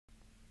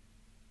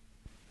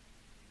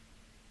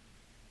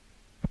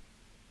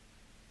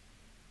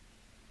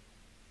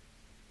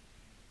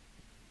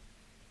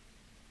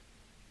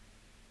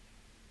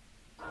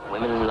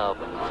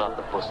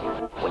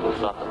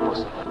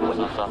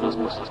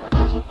Yes?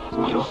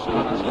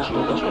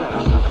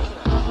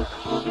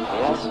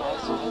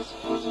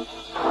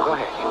 Go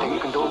ahead. You think you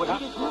can do it with her? I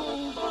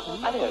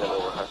think I can do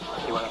it with her.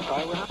 You want to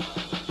try with her?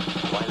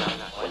 Why not?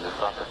 When the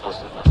fuck is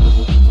pussy?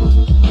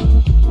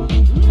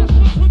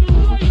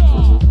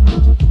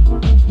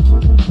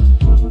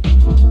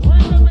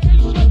 Remember,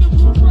 inside the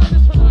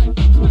Grooverider tonight.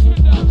 Look it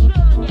down,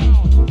 tear it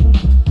down.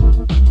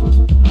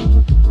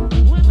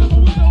 Remember,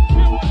 we don't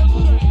care what they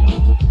say.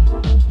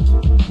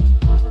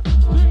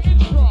 The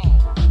intro.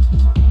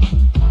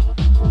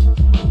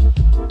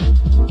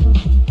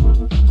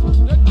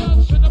 The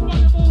dance and the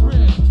body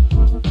moving.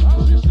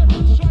 As we step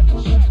inside the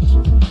set.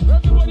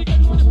 Everybody get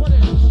ready for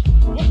this.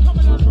 We're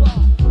coming out raw.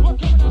 We're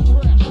coming out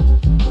fresh.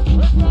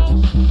 Red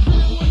Rose,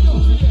 feeling when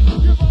you're feeling.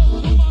 Give out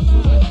to my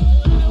man.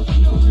 Feeling when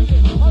you're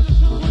feeling. I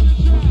listen for the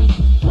jam.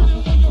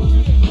 Feeling when you're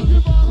feeling.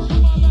 Give out to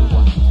my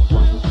man.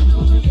 Feeling when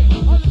you're feeling.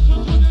 I listen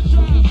for the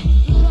jam.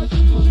 This is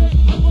DJ.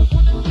 I was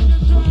connected to the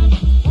jam.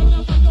 On the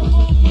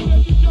microphone for the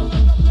DJ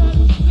like a friend.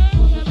 Then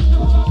him to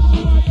know who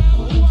I am,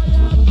 who I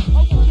am. And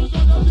what you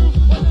gonna do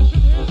when I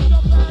should hit the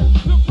back.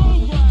 The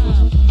program.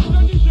 The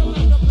DJ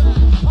like a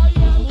friend. I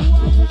am who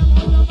I am.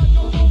 On the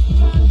microphone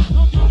stand.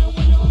 No feeling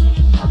when you're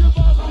feeling. Give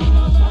out to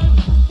my man.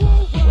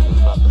 Move right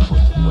up. Let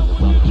it down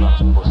when you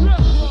jam.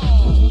 Let's roll.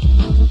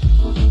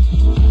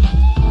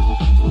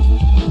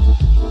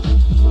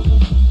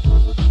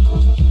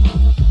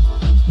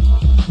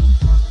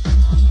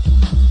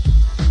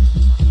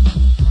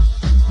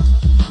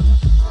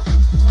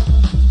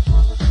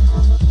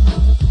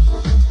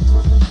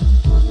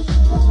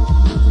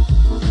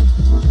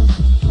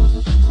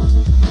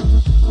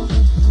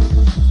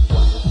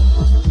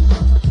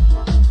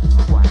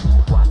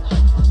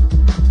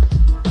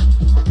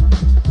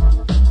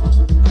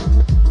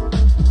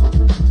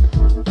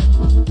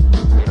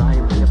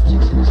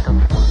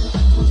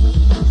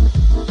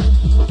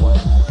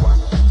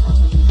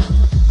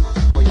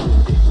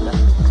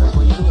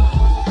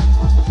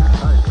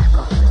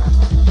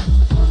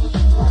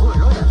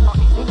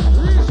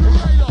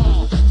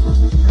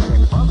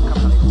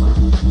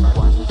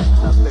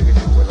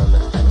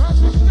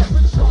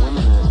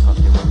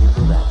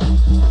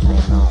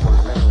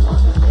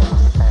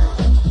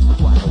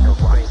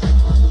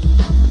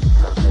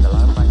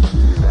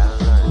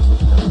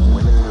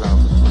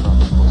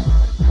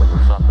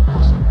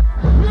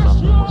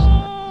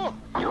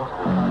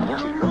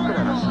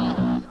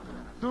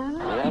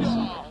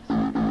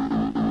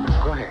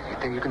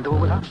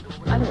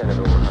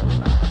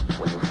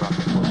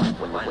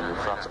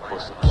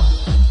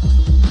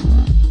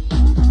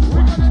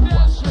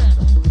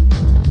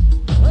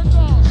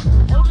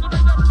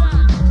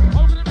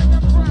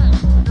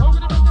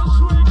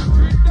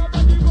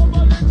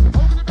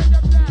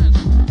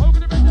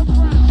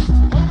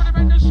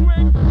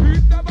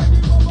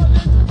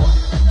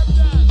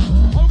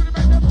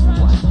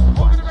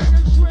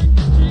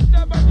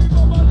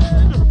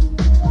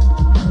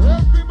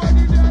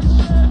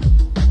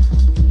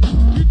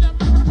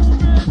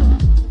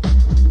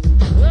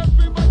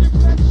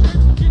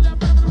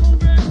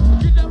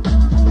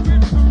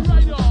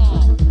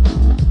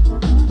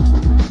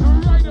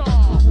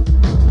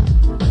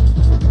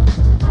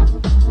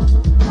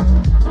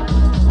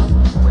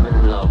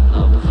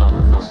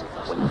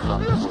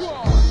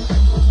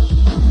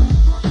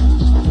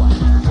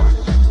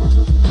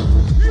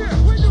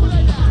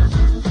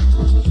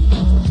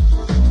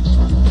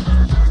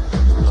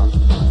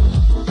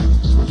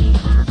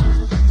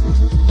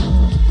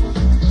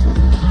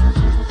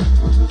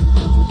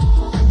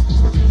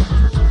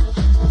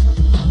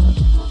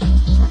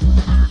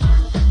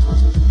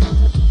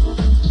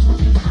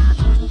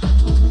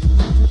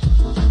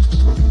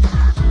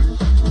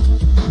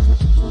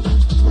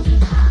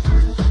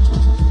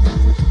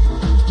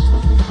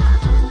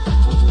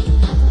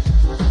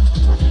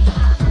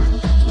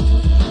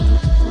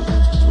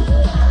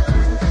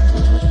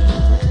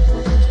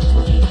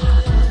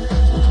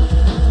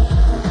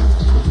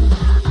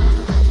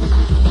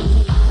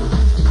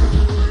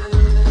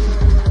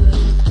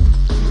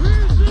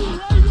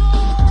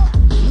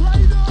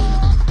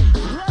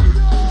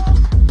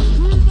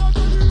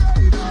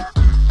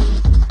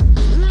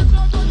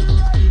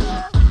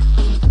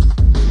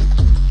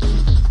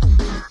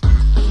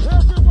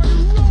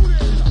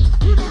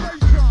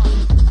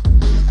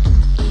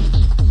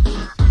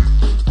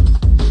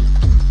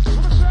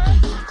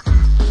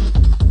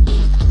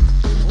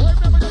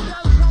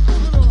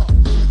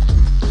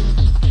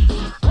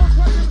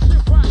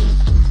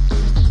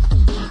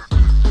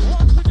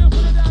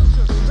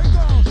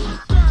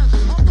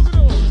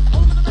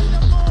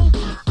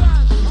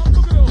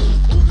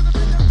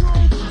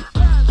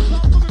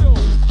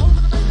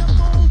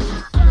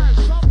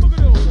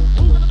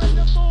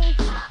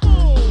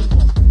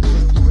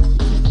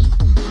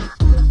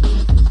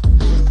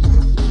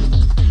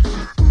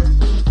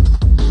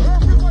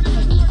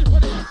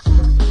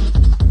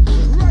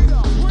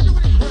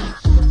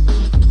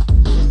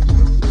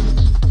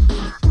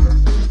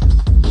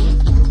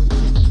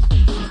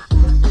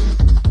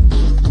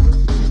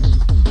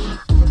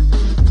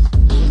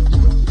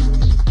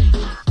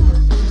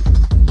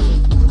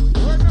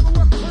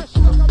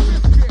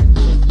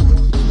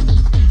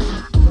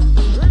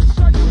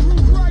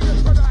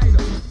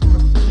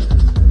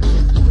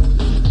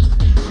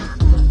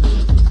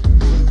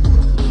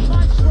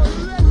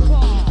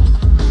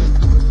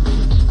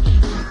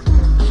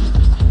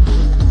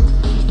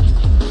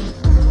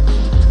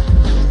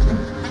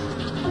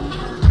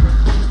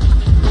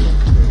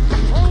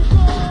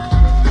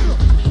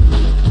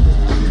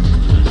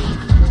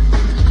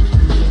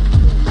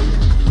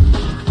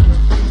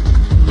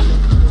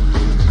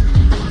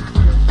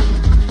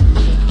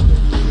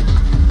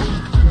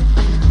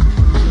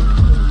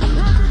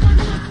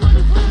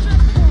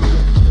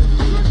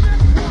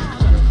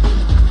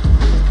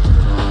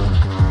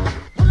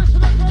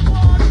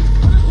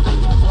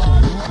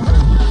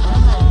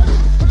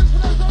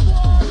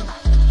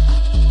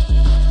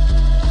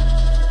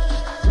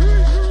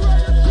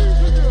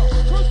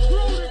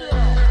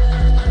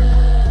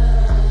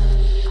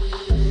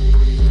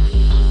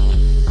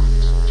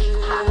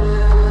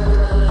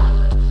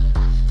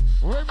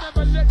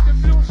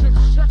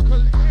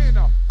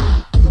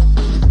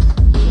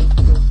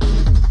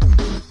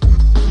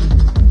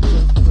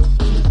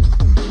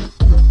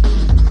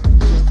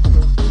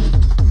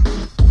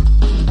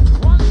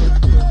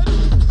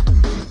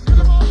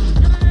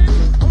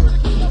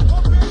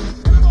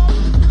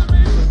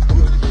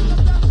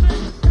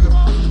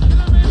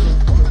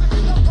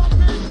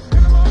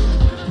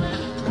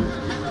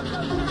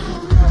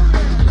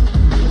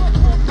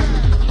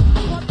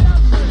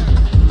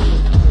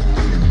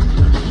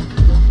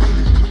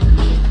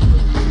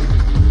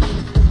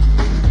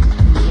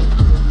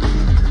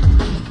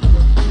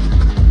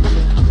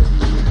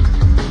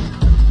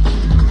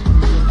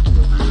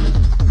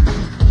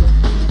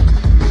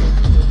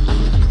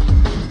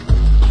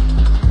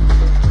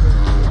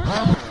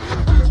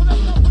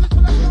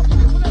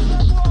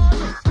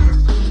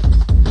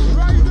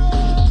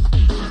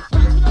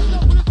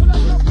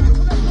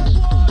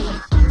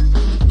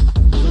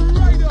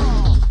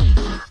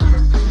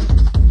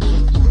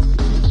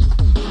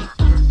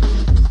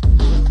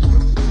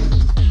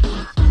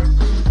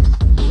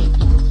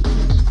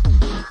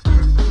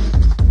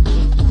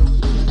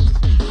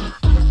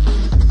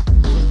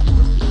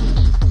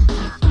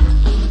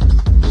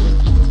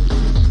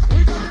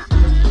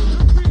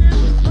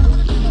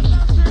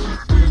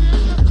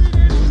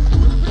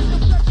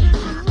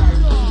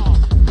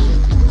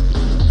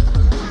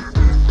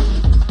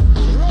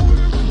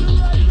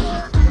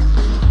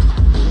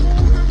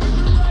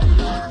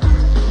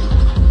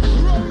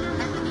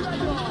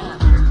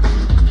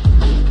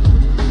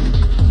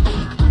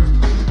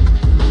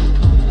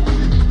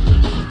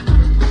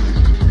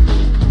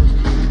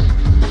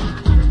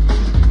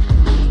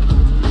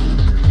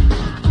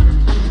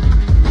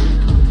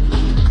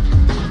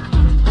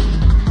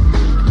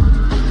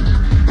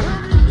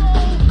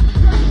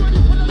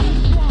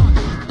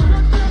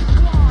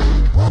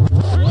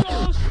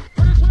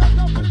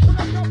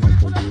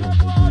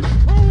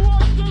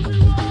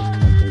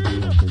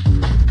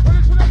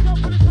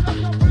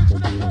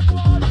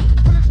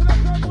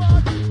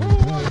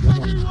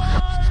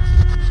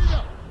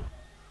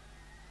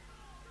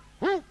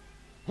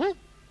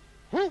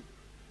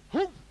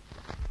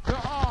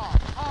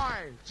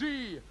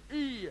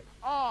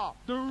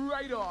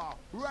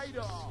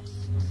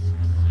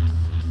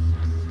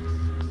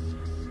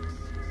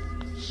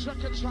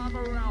 second time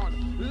around,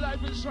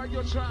 live inside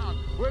your town.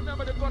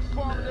 Remember the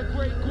Godfather, the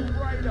great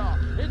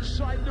Grooverider,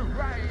 inside the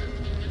rain.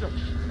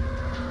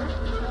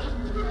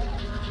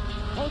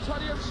 Hold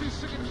on the MC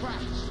singing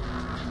facts.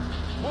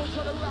 Hold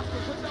on the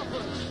rappers and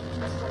numbers.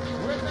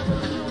 Remember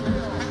the real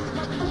deal,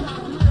 coming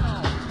down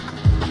real.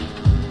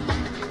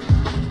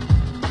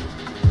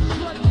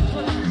 Straight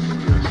into this.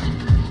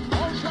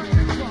 Hold on the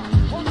inside,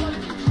 hold on the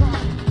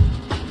inside.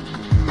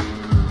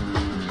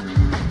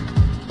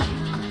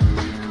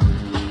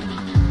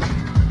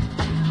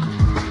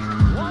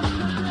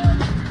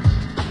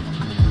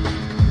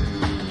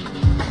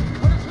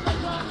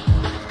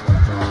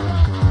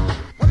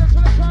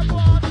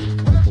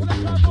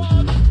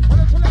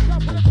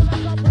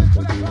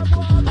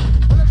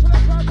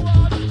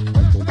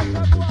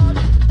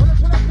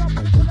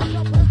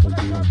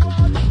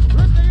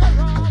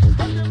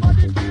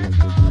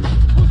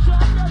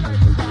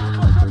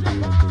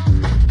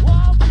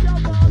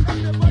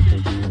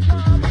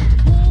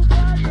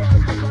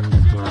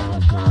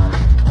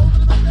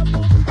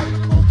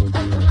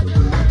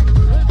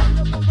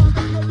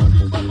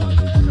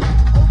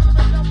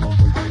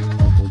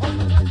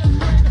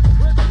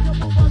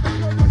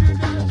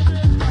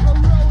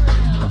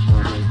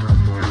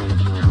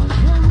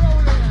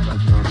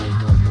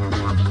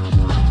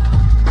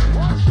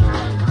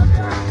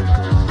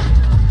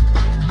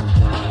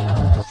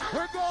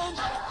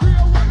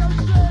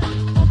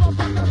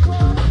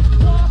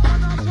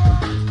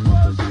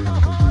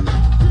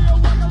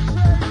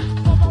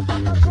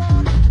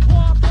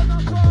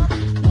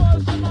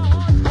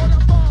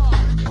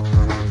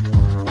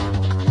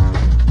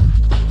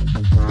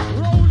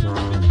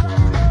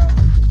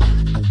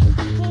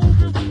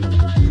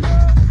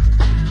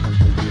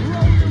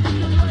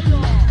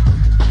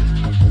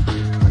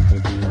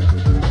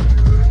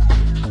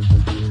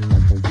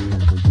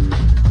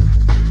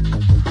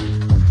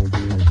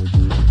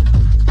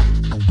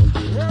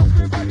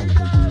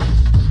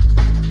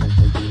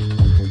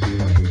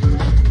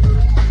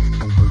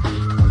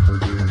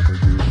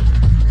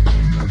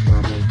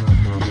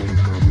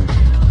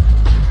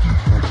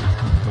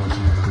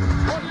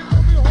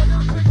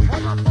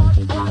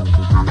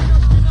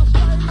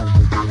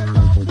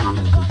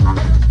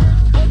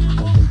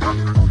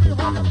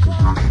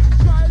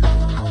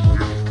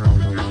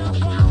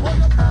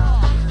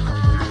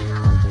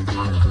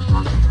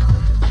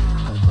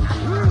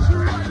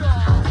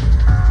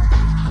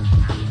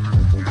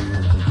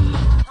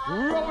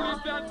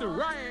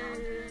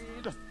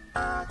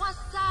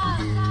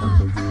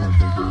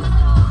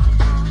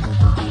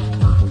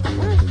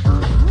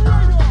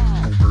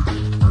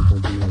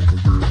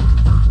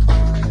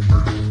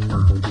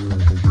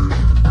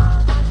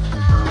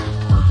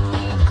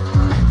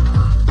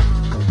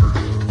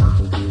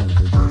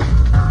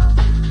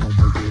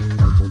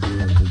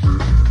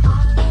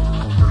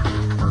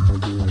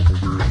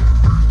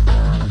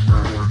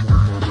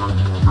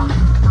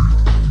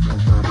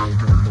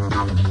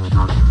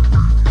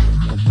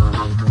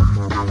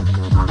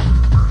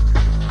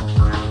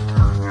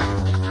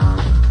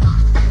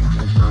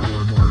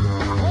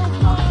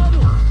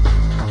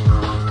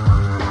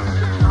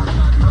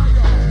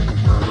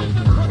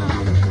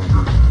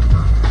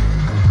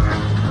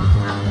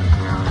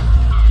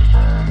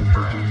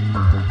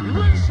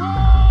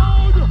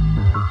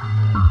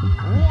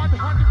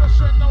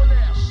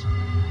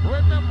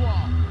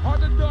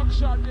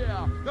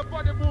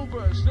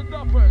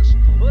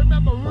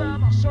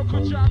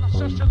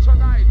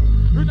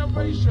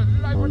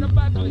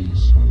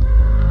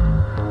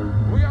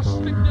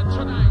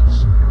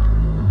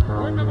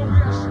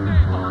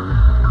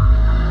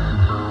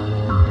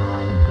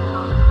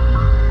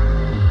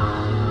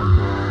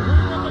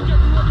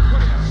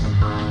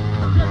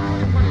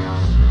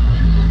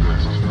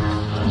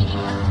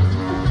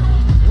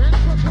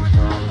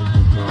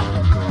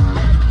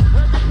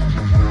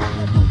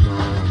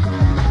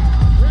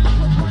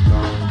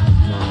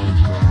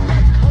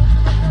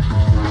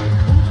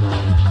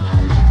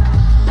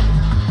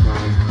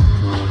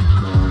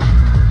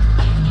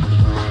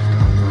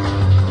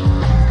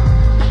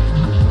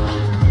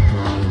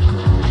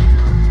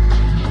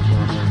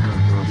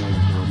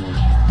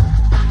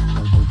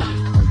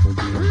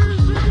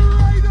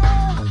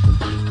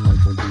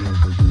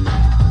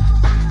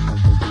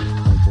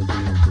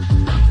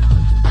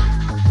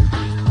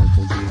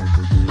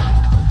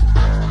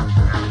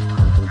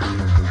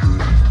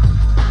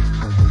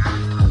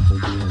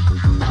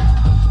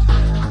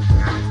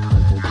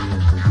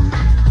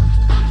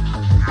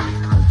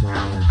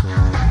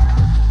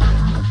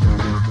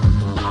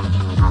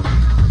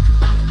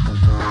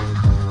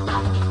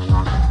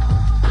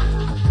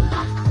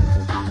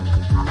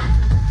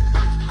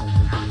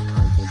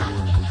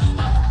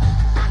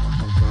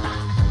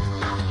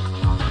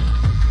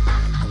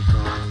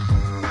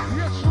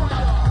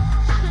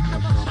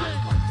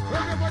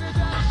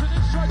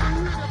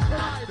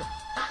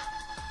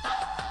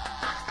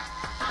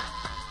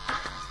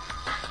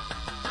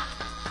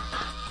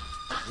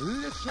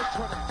 Listen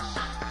to this.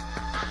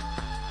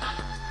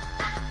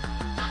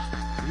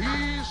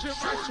 He's a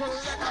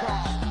selector.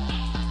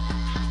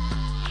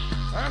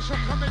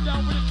 Special coming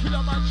down with the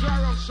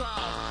Kilimanjaro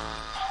sound.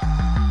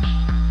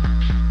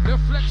 The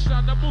flex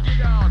down, the boogie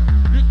down,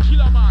 the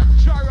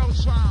Kilimanjaro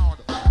sound.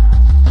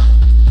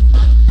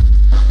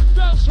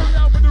 Dance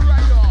around with the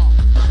rider.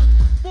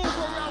 Move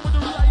around with the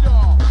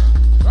rider.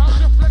 As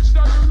you flex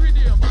down the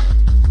rhythm.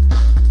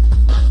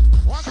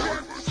 Watch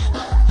it.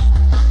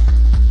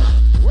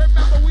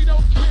 Remember, we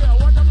don't care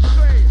what them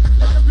say.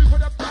 Let the people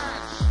that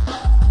dance.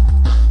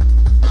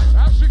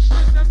 As we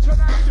sing them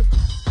tonight.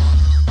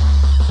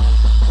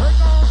 Here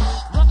goes.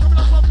 Rock coming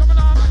on, rock coming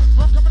on.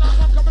 Rock coming on,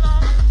 rock coming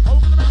on. How we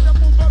gonna make them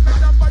move up, make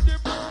them body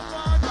move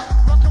on.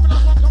 Rock coming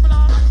on, rock coming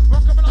on.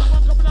 Rock coming on,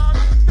 rock coming on.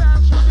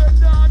 Dance with the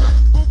dance.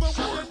 Move up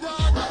with the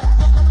dance.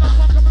 Rock coming on,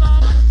 rock coming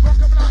on. Rock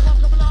coming on, rock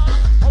coming on.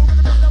 How we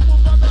gonna make them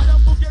move up, make them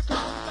boogie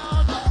calm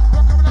down.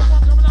 Rock coming on,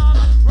 rock coming on.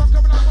 Rock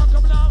coming on, rock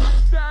coming on.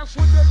 Dance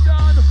with the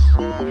dance.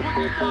 Move with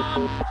the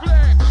dance.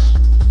 Flex.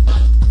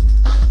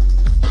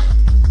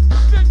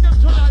 Sing them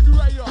tonight,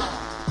 right on.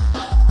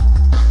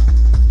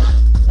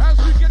 As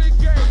we get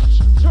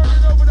engaged, turn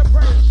it over the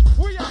praise.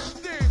 We are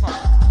Sting.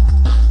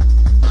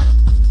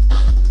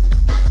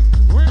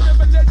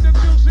 Remember, let the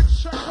music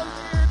settle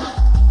in.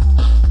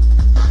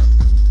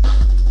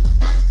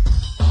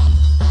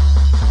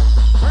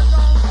 Hang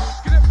on,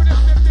 get it,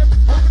 dip.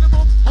 Open the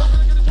move, open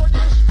the get it, join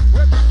this.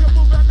 We'll make you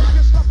move and make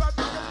you stop and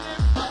make you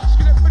live.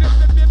 Get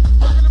it, dip.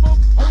 Open the move,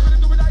 open it,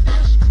 do it like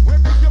this. We'll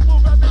make you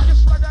move and make you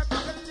slide and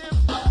make you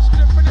live.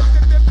 Get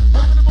it, dip.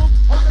 Open the move,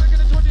 open the get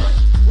it, join this.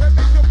 We'll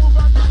make you move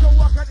and make you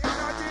walk and in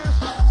like this.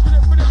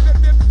 Get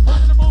it, dip.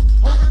 Open the move,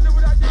 open it, do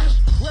it like this.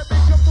 We'll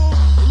make you move,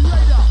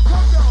 right up,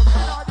 come down,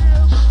 in like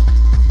this.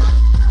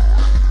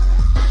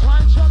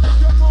 Time to make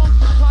you move,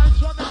 time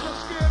to make you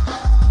skip.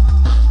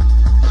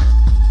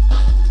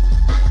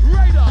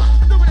 Right up,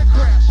 do it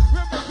crash.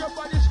 We'll make your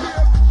body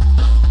skip.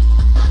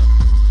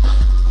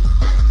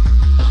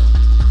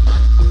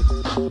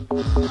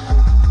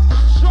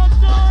 Some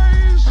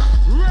noise,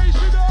 raise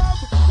it up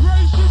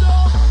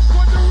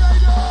for the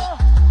rider.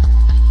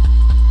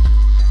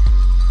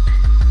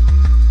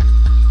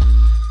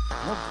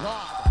 Oh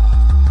God.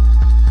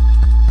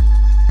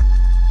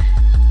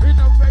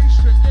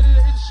 Innovation, get it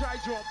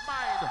inside your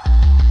mind.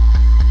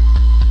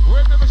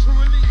 Remember to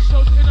release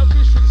those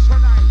inhibitions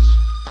tonight.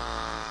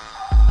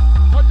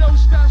 For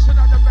those dancing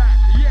at the back,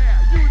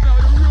 yeah, you know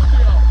the real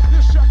deal.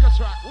 This shaka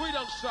track, we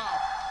don't stop.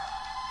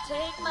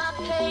 Take my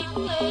pain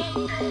away.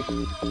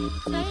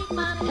 Take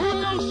my Who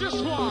pain knows this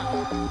one?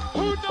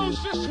 Who knows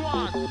this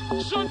one?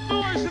 Some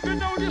noise if you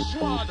know this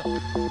one.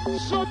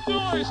 Some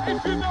noise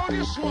if you know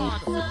this one.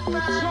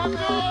 Some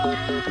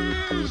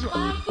noise.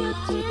 Wipe your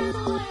tears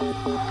away.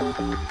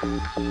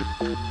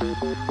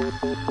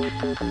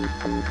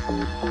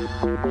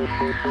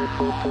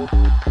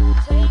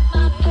 Take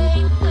my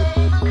pain away.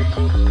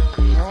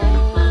 Take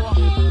my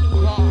pain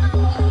away.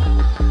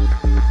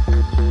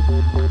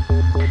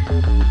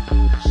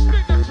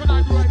 Stick them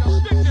tonight, right now.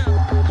 Stick them.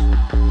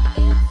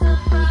 It's a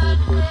bright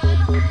way.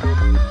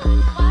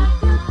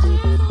 Wipe your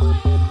tears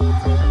away.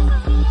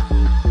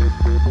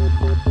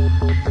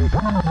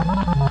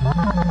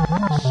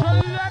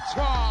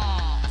 Selector.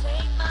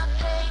 Take my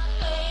pain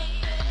away.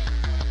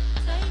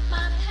 Take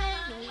my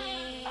pain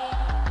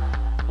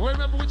away.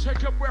 Remember, we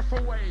take your breath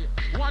away.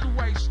 One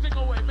way, sting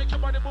away. Make your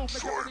body move,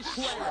 make your body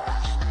sway.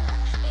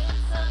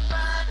 It's a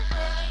bright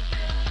way.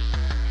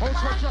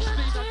 Hotel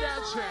Justina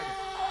dancing.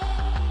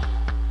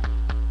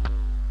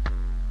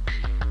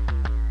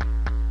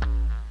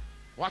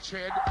 Watch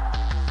it.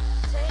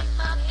 Take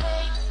my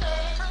pain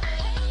away.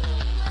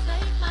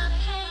 Take my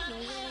pain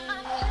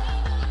away.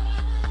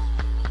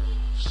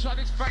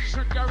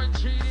 Satisfaction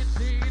guaranteed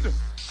indeed.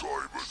 It's a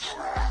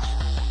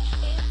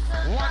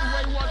One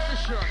way, one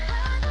mission.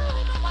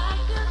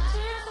 wipe your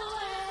tears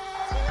away.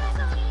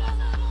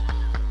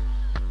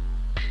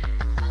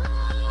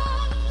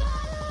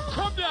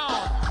 Come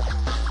down.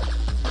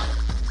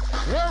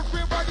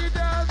 Everybody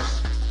dance.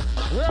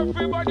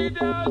 Everybody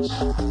dance.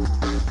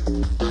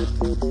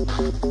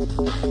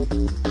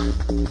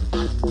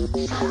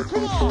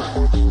 Come on.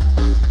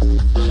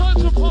 Time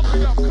to pump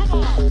it up. Come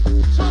on.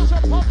 Time to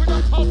pump it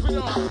up, pump it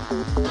up.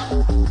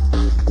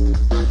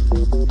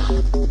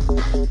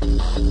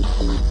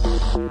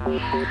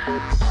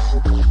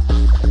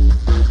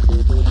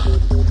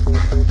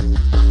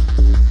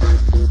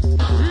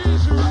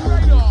 He's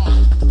right on.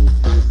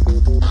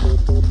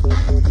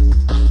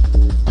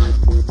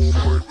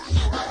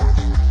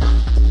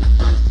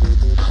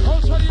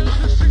 I'll tell you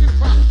this singing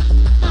back.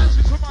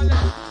 Dancing to my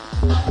left.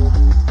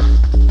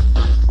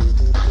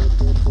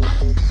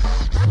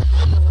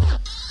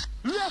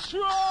 Let's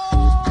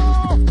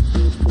roll!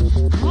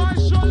 My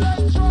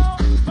selector,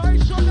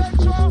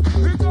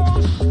 it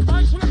goes.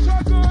 My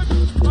selector good,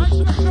 my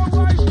selector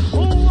wise.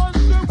 Who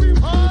wants to be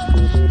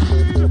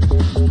wide?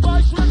 My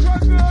selector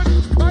good,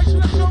 my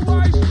selector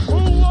wise. Who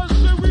wants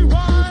to be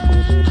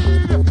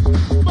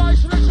wide? My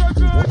selector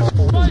good,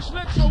 my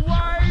selector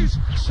wise.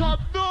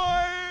 Some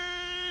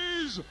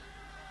noise.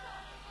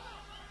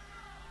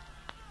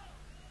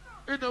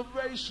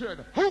 Innovation.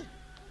 Hoop,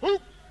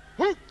 hoop,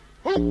 hoop,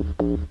 hoop.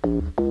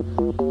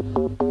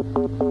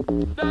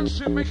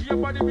 dancing, making your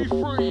body be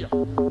free.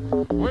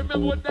 Remember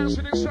we're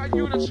dancing inside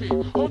unity.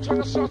 Hold on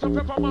the salt and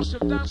pepper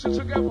massive, dancing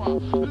together.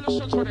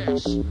 Listen to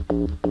this.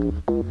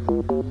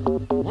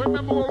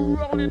 Remember we're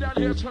rolling down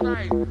here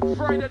tonight.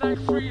 Friday night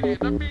feeling,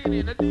 the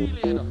meaning, the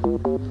dealing.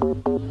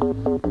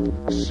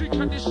 Seek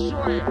and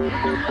destroy with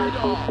the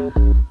radar.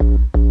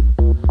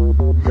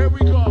 Here we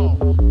go.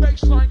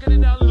 Baseline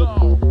getting down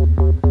low.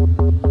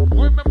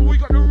 Remember we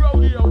got the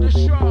rodeo, the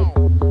show.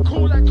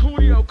 Cool like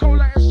Coolio, cool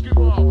like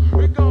Eskimo.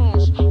 It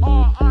goes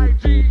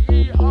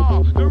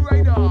R-I-D-E-R, the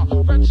radar.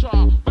 Venture,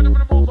 when the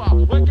mover,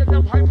 we get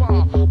them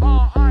hyper.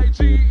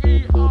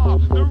 R-I-D-E-R,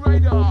 the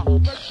radar.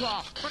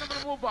 Venture, when the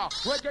mover,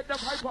 we get them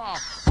hyper.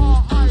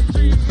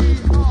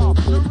 R-I-D-E-R,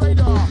 the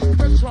radar.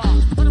 Venture,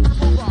 when the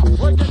mover,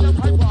 we get them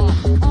hyper.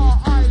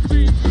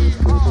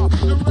 R-I-D-E-R,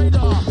 the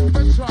radar.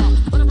 Venture,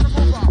 when the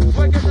mover,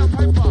 we get them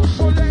hyper.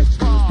 So let's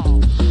go.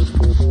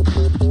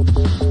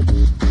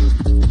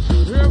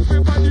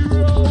 Everybody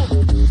roll.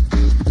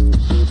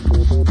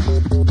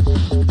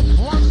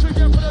 Once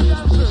again for the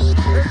dancers.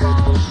 It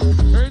goes.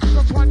 It's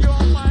the one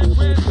your mind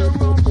with the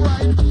wrong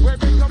right. Where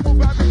we come move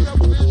back and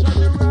move inside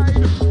the ride.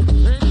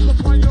 It's the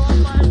one your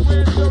mind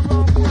with the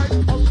wrong right.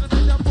 I'm gonna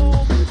make them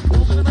move.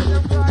 I'm gonna make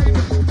them glide.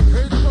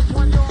 It's the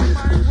one your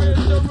mind with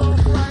the wrong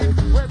right.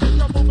 Where we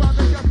come move back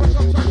and put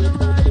upside the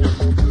ride.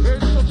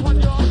 It's the one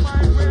your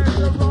mind with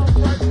the wrong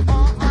right.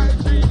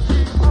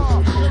 R-I-D-E-R.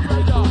 The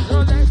radar. The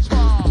let's go.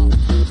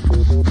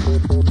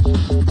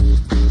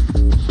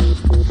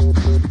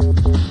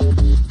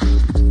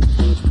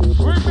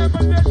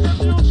 Remember, let the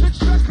music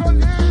settle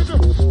in.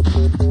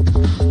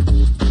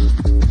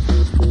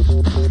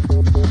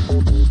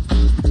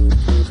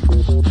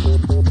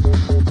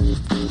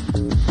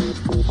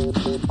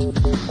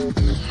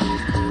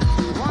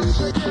 Once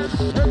again,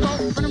 here go.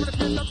 When I'm gonna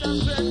get them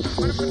dancing,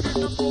 when I'm gonna get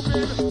them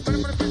moving, when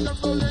I'm gonna get them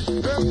rolling,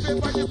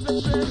 everybody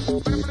flexing.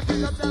 When I'm gonna get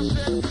them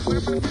dancing, when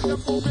I'm gonna get them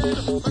moving,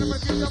 when I'm gonna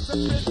get them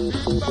flexing,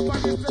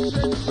 everybody flexing.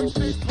 We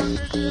stay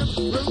positive,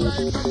 we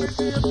ride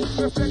positive,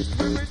 we flex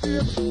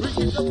positive, we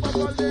keep them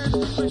bubbling.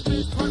 We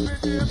stay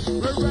positive,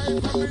 we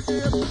ride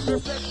positive, we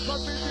flex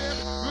positive,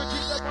 we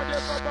keep them body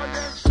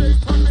bubbling. Stay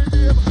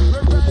positive, we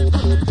ride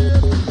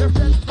positive, we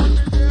flex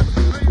positive,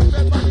 we keep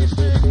them body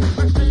sing.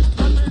 We stay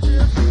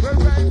positive, we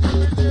ride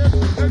positive,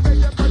 we make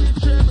them body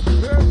trim,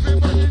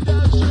 everybody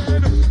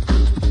dancing.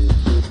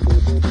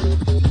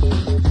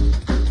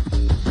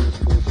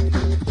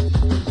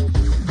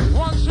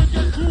 Once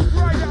again,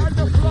 Grooverider and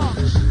the Flux.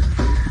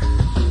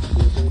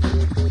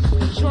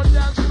 So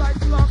dance like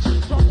Flux,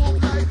 so move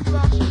like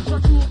Flux, so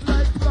move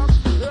like Flux.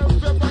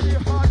 Everybody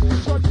hot,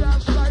 so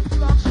dance like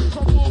Flux,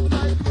 so move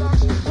like Flux,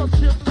 so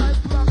chip like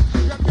Flux.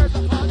 You get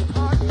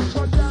hot,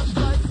 so dance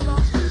like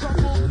Flux, so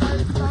move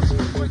like Flux,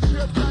 we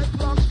chip like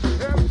Flux.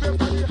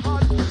 Everybody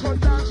hot, so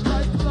dance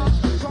like Flux,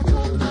 so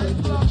move like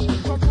Flux,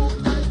 so move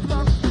like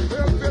Flux.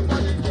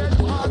 Everybody get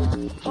hot,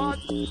 hot,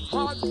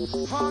 hot,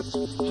 hot,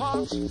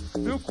 hot.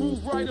 The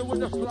Grooverider with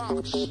the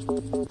Flux.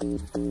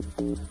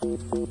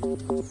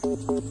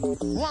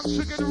 Once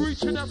again,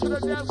 reaching out to the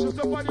dancers,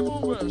 the body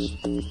movers.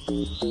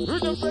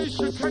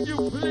 Innovation, can you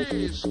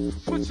please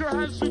put your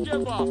hands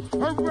together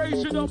and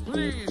raise it up,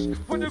 please,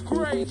 for the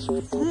great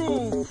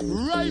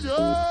Grooverider.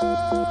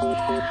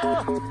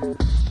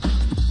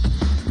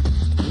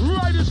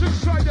 Riders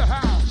inside the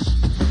house.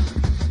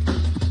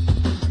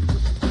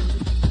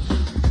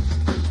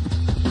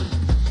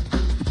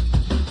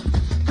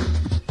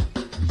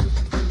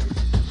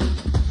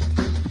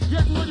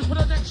 Get ready for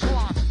the next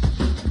one.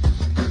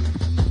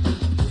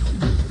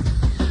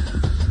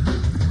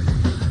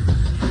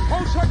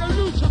 Outside the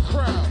Luther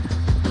crowd.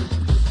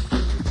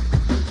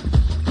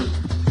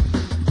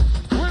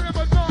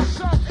 Remember north,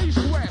 south,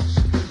 east, west.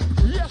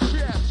 Yes,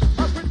 yes.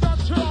 Has been done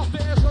to off the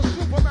air, so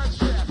Superman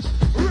says.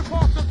 Rip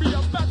off the beat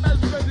of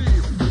Batman's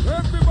belief.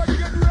 Everybody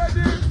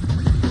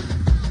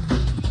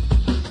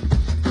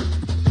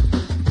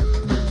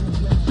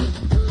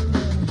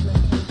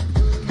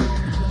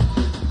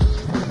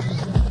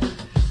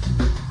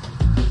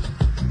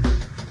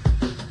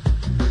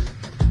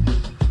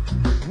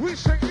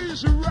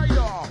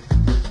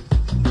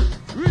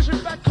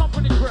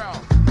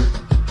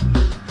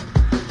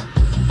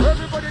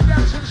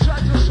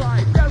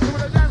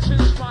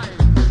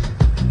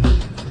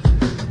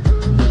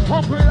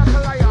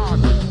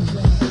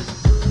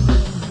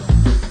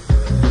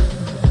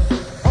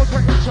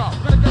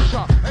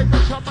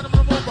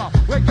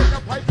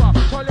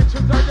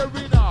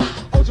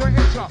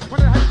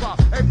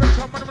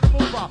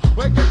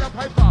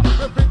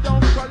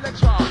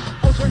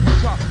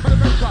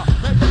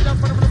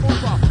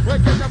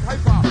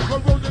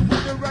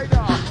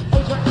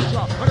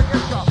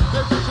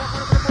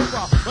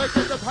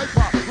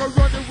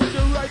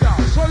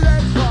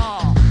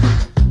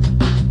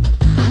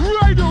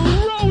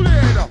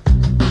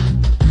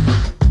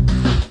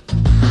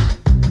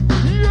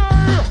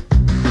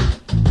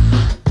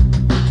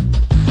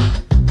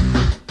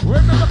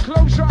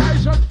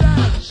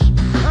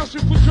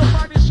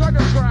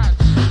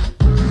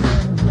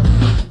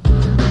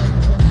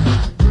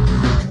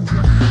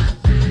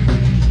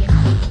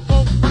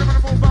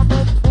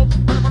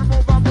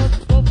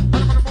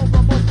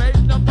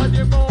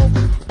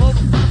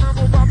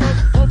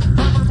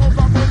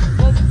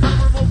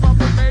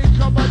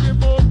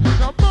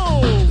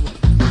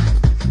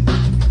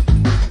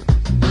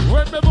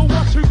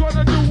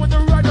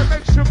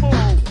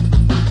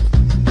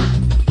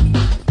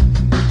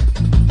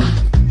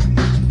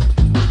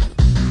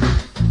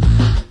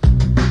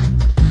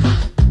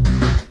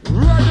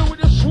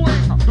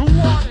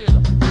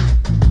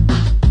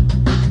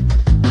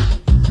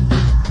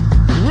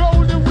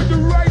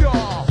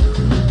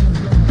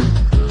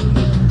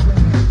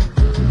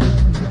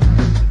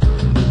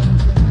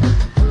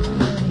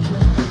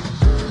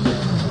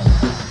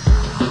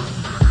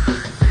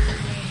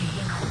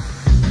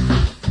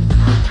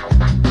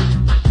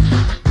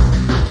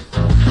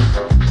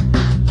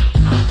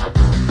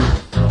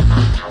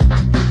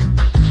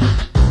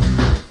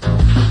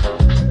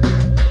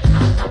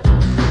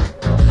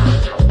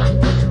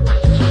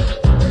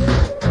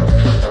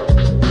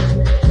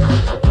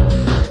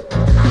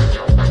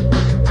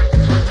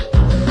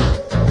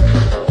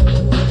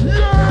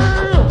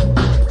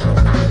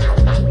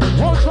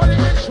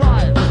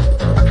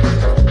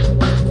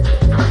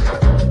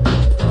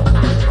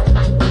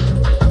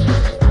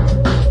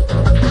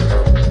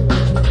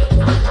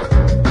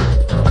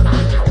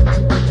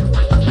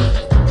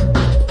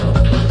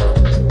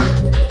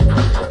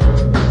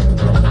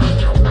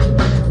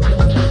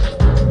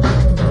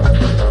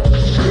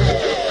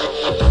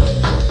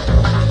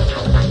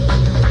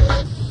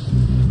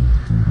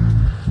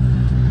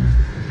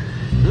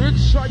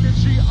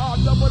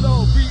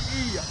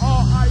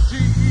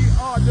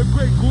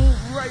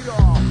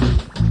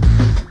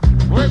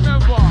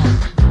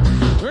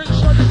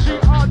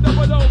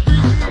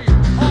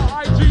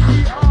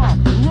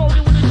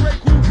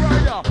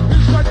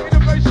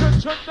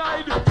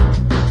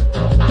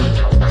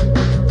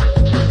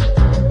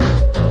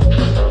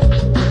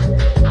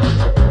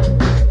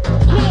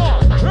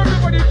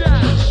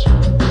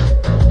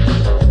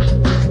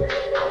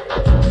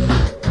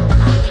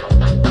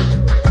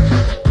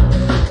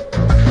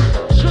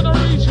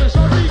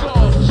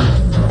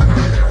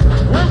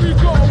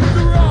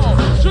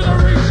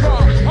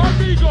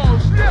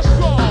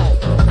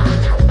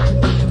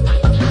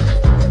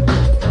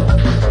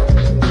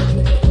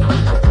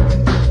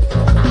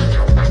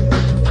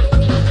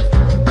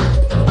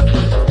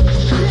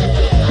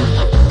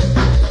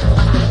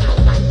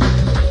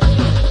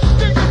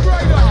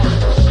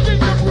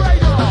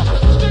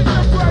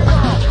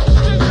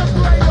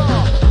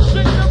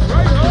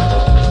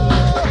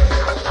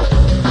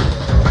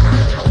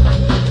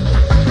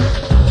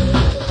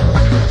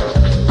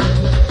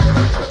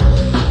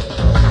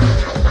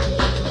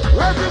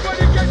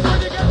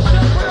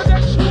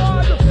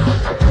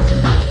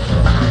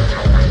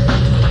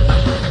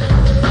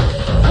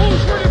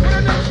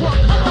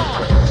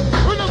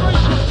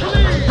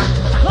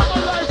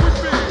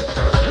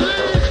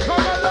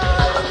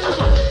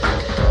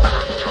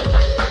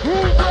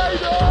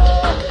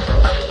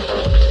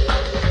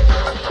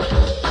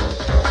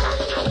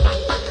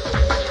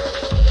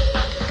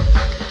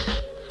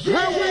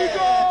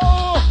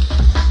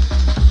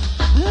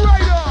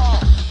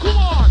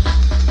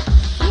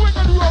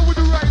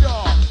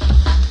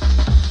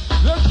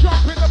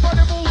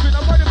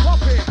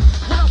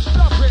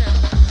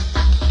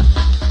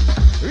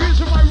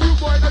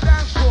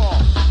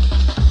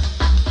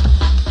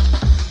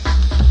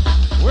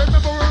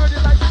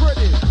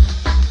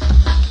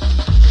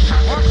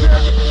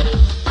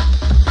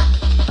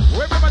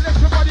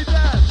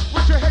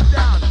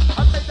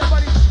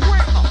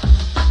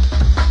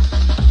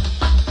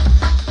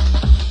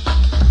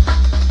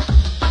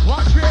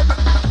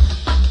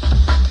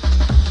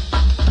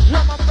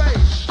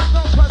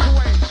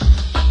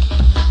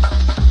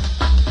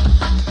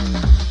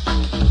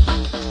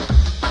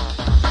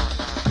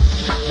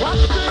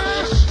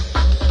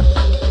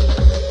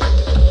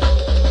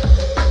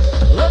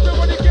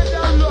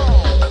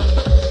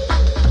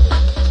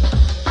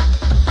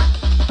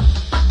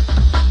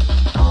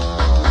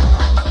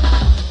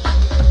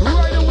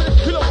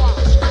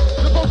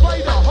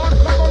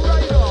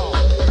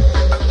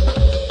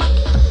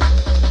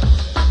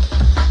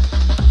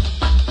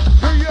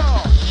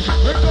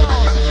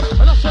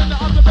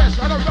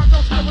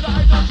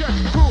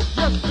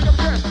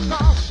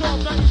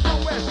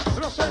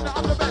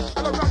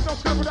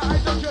with the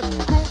eyes on just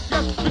cool,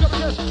 yes, we got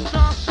yes,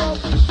 north,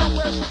 south, east and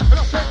west, and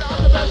I said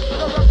I'm the best, the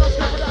rap don't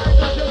step with the eyes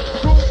on just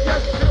cool,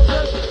 yes, we got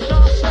yes,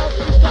 north, south,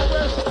 east and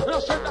west, and I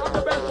said I'm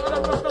the best, and the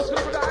rap don't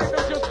step with the eyes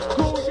on just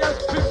cool, yes,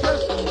 we got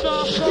yes,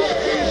 north, south,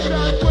 east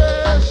and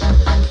west.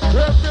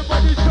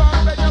 Everybody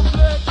jump and them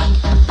flex.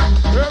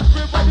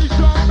 Everybody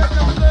jump and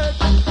them flex.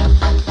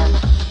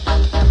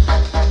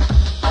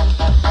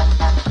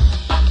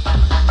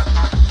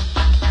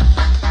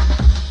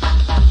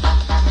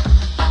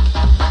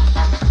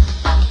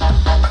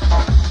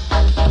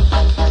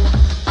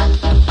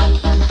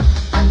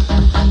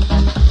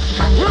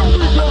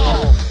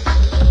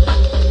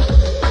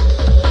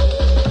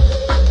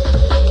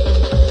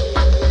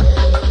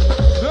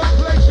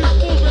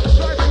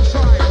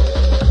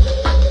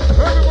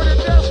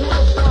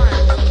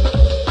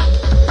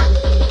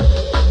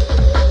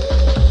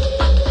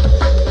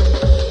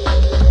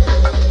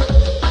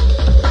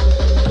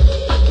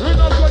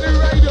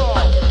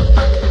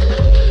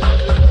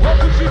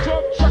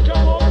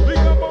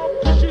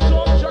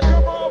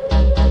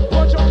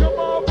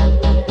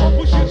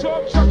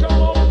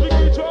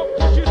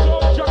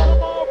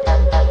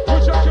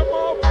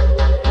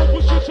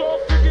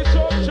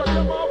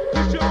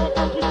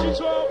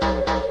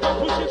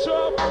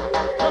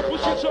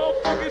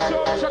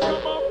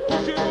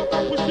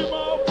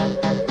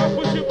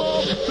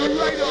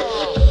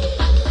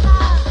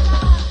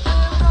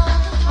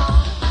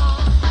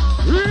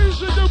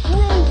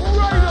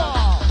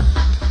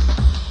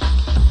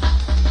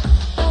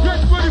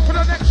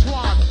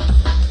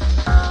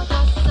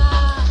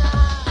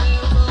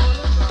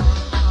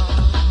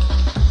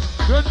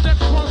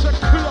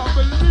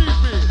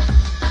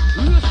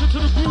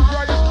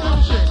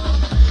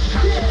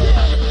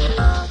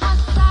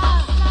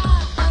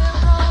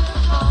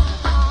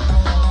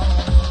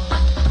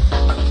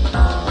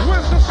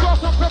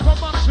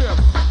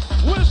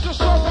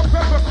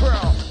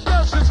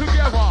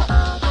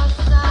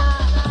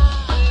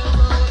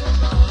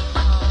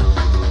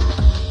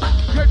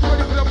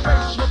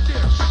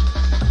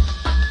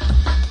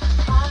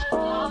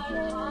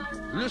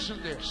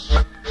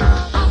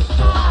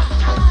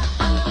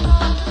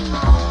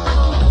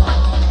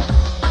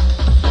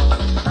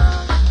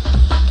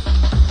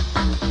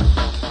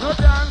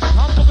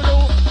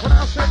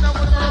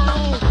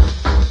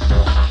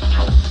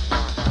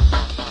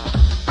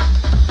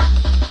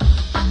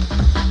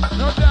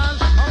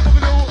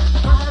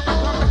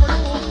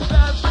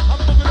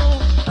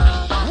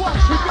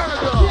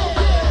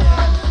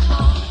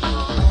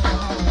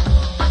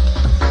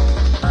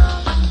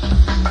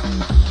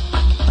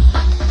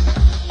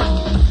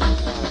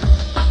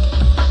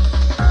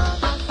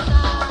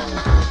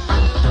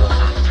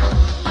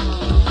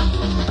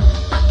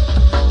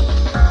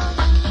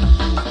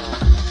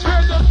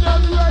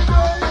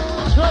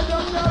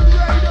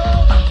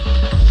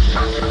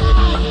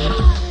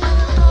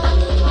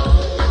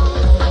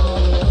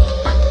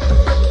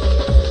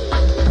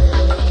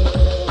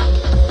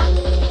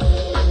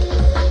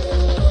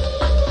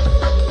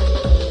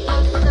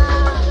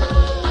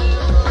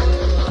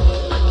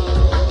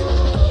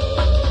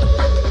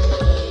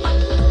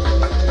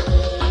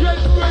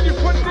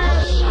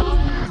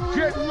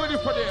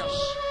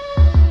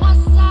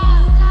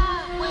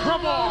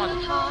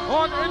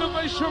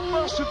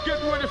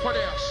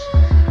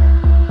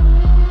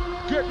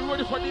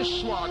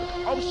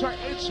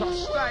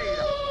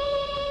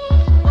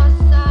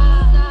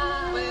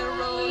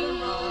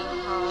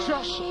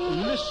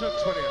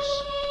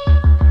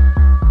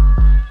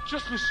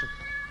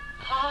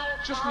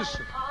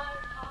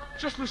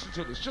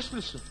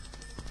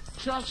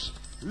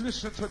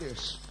 Listen to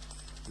this.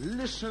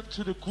 Listen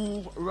to the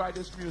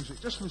Grooverider's music.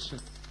 Just listen.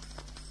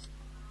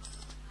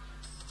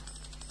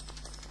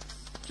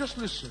 Just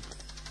listen.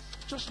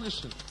 Just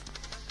listen.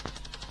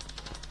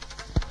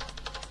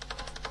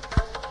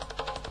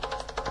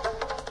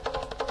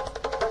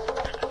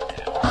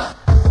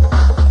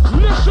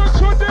 Listen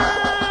to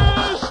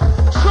this.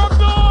 Some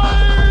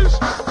noise.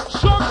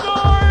 Some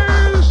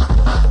noise.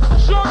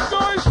 Some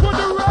noise for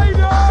the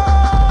Raider.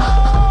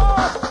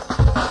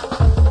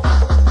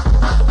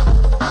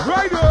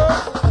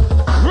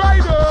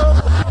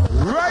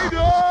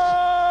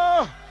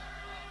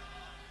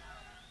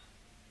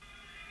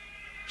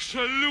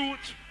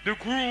 Salute the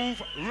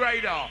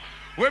Grooverider.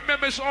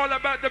 Remember, it's all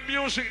about the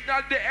music,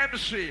 not the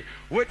MC.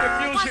 With the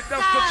music,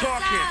 that's the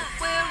talking.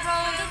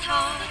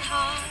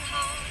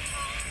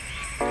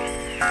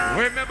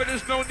 Remember,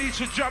 there's no need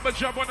to jab on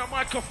the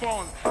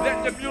microphone.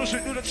 Let the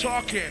music do the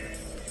talking.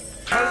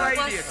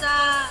 Colliding.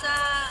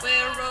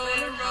 We're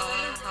rolling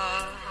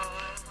hard.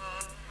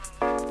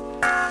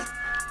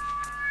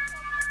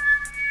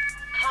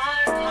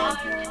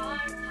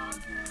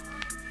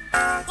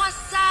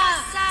 What's up?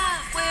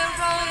 We're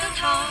rolling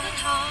hard.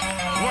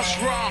 What's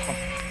wrong?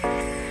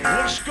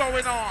 What's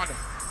going on?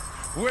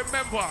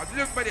 Remember,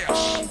 look at this.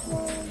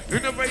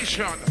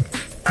 Innovation.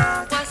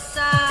 What's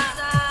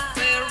up?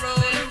 We're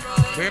rolling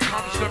hard. Here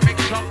comes the mix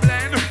and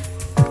blend.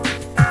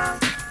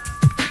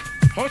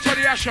 Hold to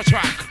the Asher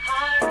track.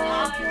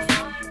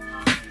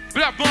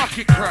 Black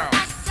Market crowd.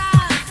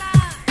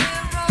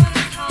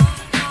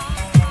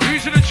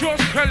 Using the George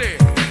Kelly.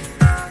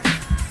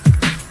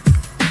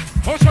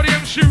 Hot on the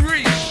MC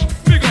Reese.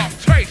 Big up,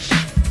 taste.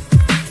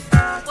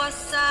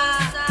 What's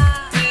up?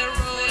 We're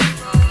rolling.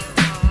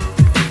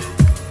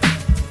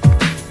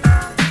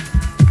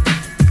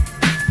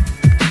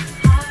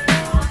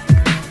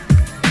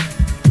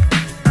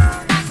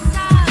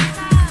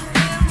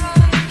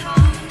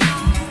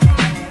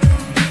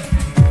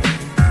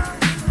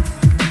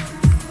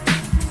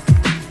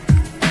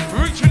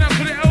 Reaching out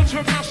to the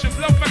Elton Massive.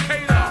 Love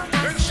Michaela.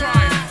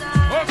 Inside.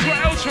 Out to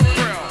Elton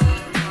Grill.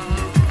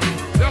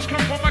 Let's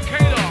come from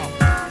Michaela.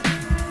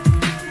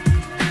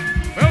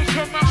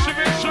 Elton Massive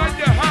inside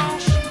your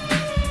house.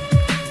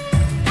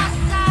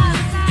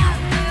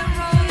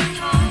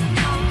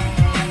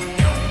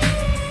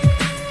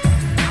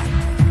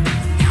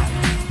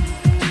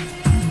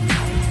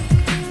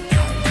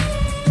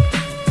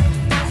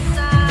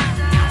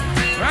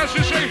 As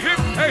you say hip,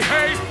 hey,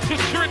 hey, to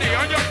Trini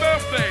on your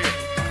birthday.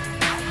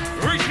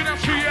 Reaching out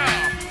to ya.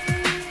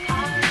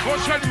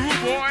 What's that,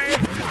 rude boy?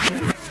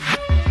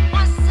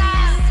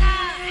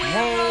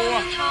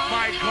 Oh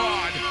my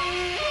God.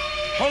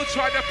 Hold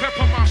tight the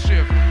Pepper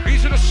Massive.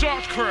 These are the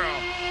Sarge crew.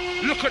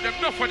 Look at them,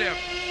 enough of them.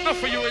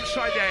 Enough of you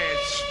inside their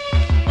heads.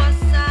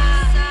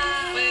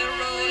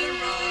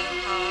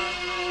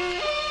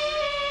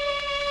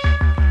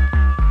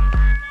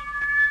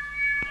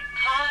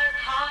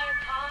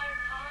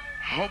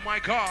 Oh my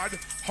God.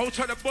 Hold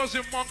tight the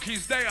buzzing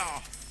monkeys, they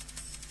are.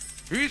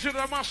 These are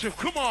the Massive.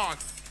 Come on.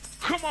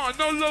 Come on,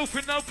 no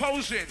loafing, no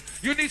posing.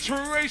 You need to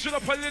raise it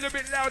up a little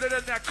bit louder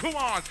than that. Come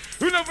on.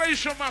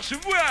 Innovation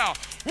Massive.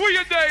 Where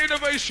you there,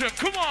 Innovation?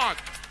 Come on.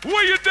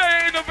 Where you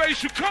there,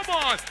 Innovation? Come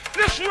on.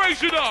 Let's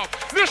raise it up.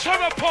 Let's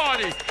have a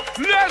party.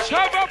 Let's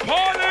have a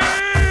party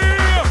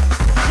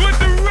with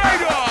the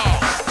radar.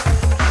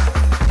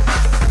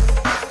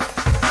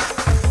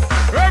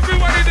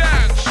 Everybody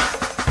dance.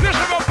 Let's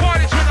have a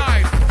party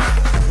tonight.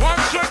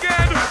 Once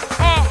again,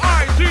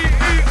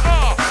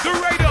 R-I-D-E-R, the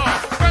radar,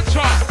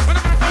 Venta, when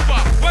I'm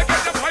over, we're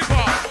getting the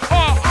piper.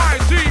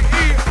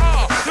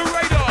 R-I-D-E-R, the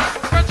radar,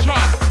 Venta,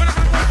 when I'm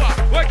over,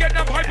 we're getting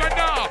the piper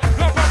now.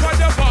 No papa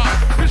never,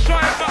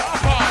 inside my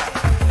upper.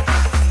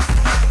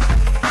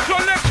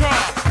 Selector,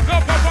 no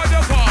papa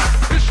never,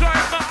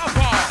 inside my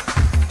upper.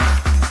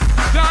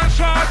 Dance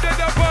hard in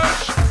the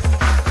bush.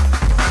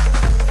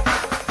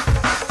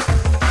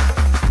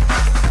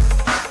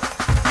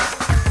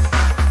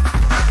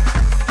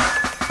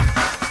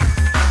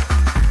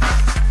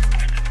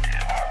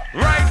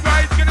 Right,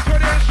 get it for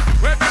this.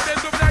 We're make them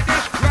move like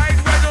this. Right,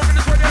 over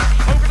this for this.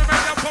 Over the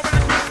man, I'm pumping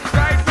the quick.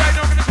 Right,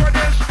 over this for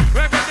this.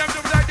 We're make them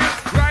move like this.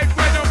 Right,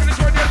 over this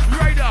for this.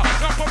 Right up,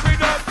 I'm pumping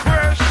the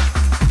Chris.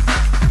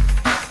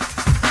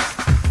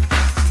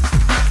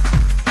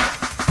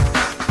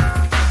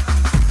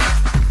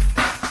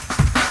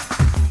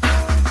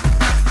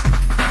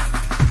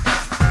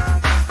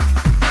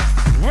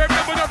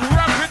 Remember not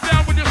rapping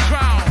down with the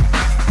sound.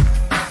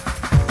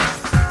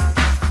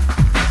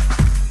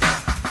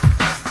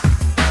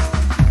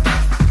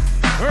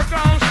 Here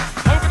goes,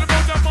 over the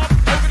move them up,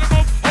 over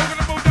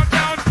the move them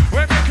down.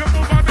 We're making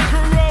move, I make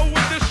a roll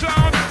with the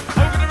sound.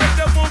 Over the make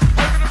them move,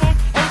 over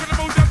the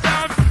move them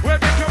down. We're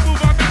making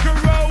move, I make a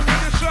roll with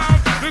the sound.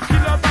 The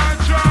killer man,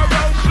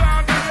 Jaro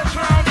sound in the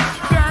sound.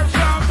 That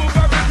sound move,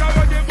 I make how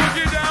I get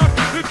boogie down.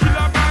 The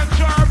killer man,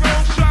 Jaro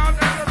sound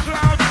in the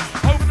sound.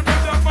 Over the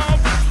move them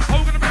up,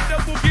 over the make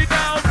them boogie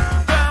down.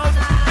 Down.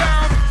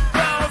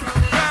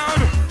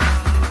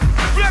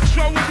 Flex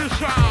show with the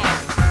sound.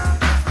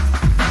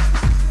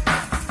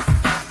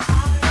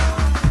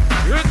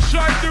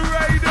 Inside the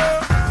radar.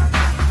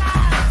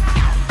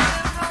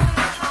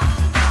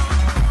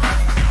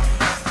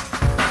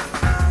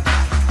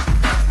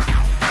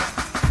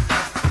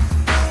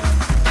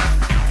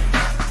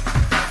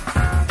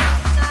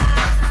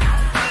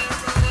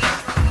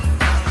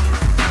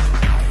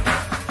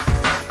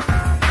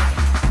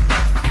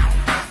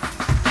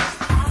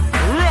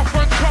 Rough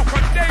and tough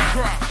and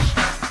dangerous.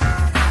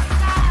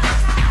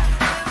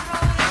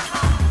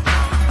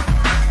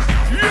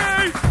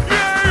 Yay!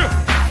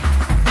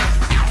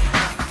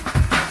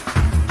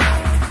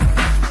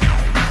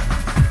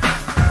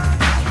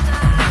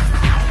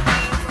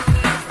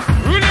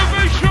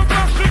 Innovation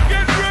Massive,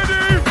 get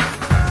ready!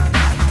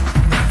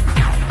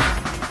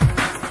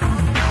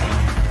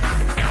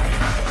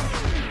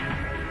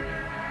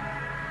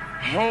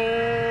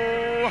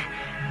 Oh,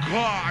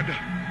 God.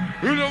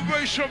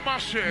 Innovation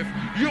Massive.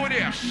 You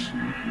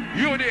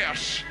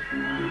this.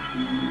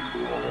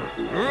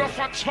 Rough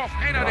and tough,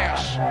 ain't of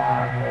this.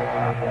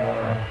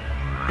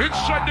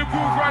 Inside the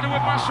Grooverider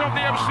with myself,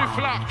 the MC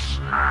Flux.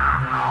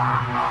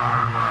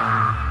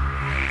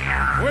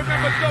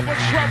 Remember double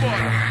trouble.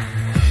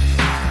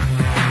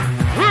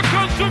 Here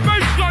comes the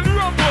baseline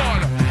rumble.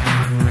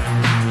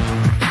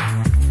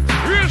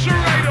 Here's the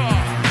radar.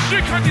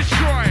 Seek and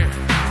destroy.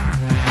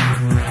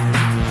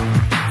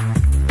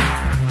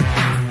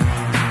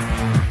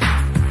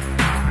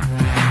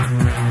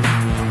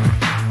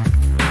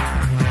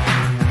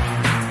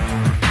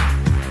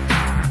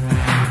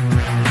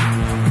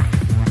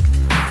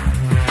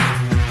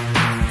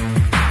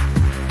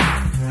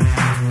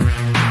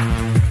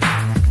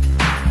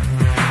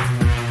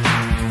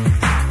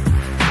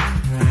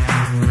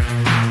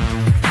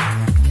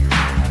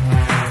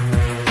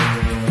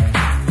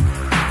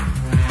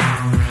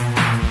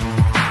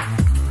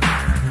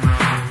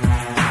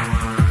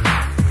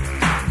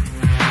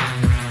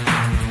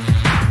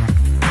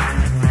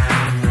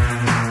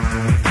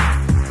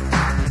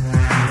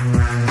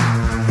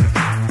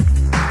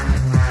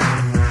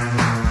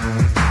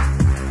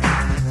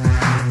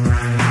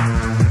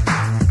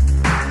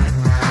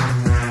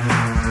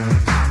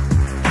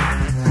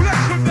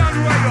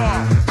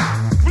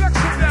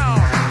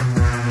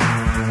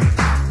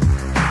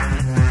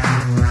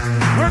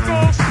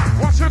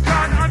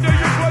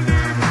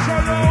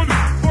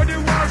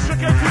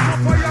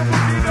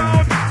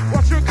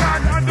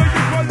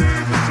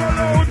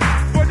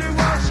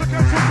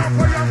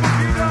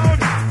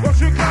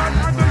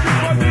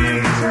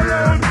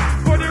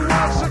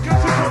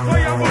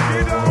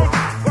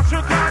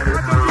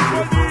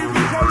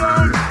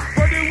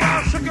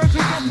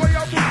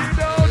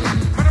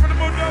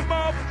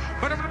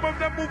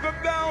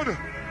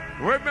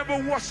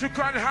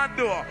 can't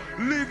handle,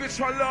 leave it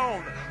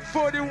alone.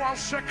 41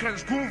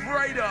 seconds,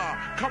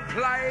 Grooverider, come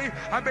play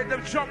and make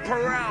them jump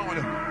around.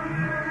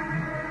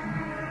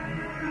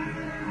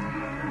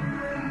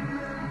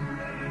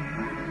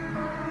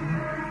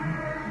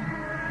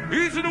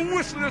 Easy to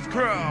whistlers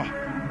crowd.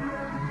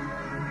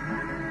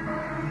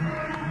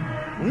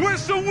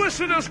 Where's the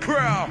whistlers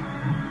crowd?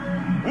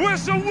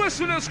 Where's the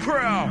whistlers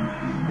crowd?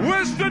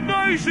 Where's the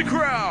noisy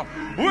crowd?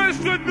 Where's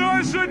the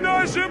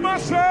noisy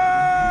myself?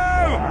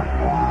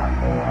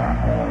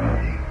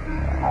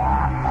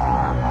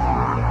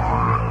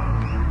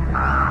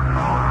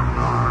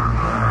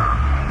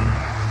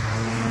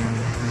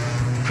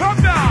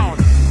 Come down.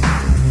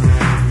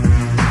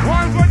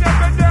 One for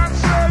them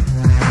dancing.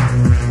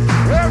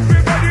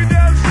 Everybody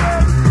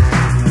dancing.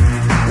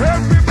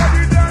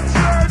 Everybody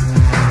dancing.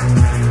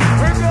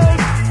 It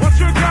goes. What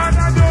you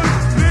gonna do?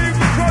 Leave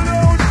it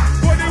alone.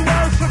 What it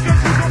was, such a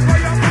good up by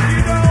your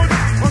boogie down.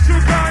 What you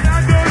gonna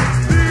do?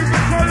 Leave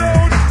it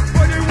alone.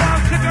 What it was,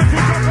 such a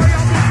good up by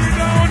your boogie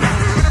down.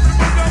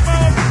 Put them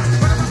up.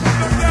 Put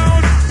them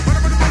down. Put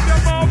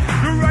them up.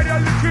 You ride your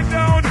lick it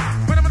down.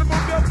 Put them up.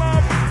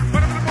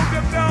 Put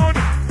them down.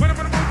 Put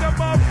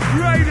them up.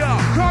 Rider,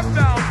 come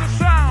down. The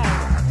sound.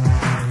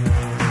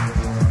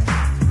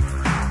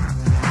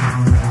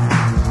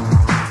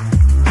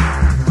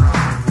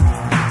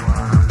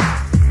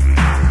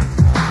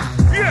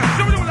 Yeah,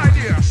 some of them like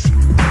this.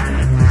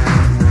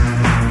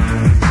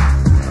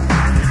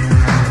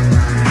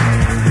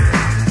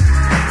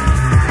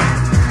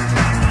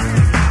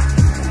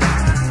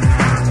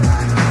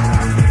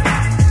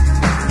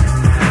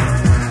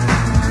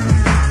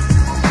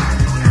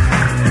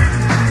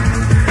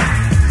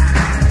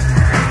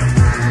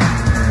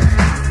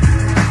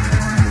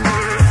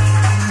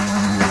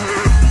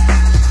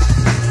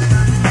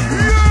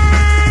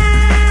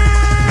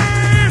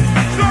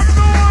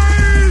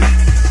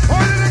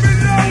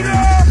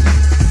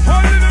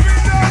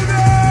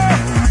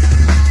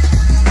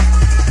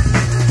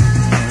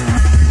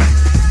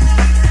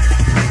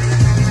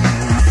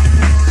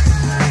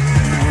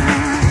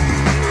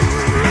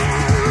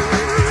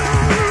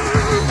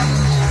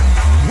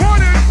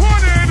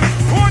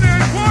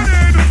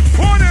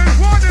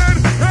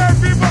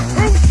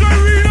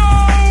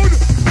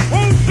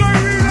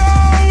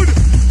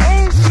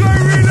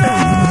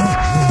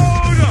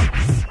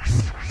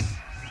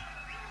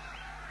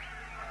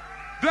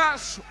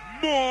 That's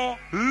more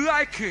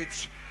like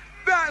it.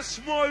 That's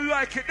more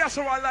like it. That's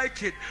how I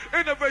like it.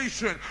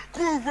 Innovation.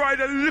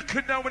 Grooverider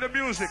looking down with the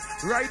music.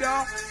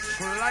 Rider,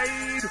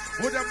 slide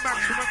with a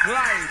maximum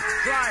glide.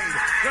 Glide,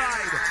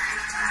 glide.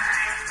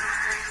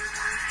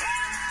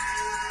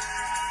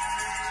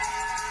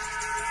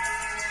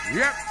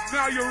 Yep,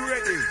 now you're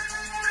ready.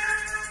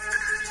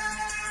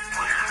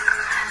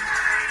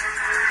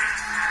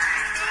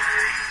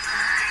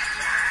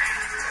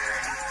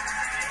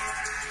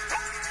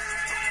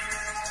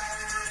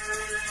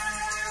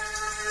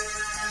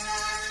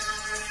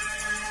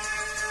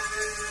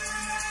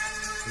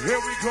 Here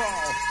we go.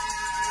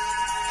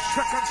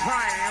 Second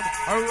time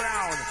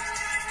around.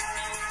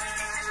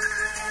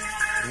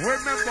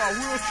 Remember,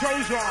 we were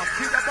chosen.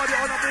 Keep the body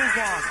on the move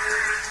on.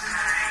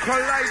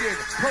 Colliding.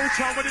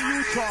 Proton with the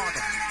U-turn.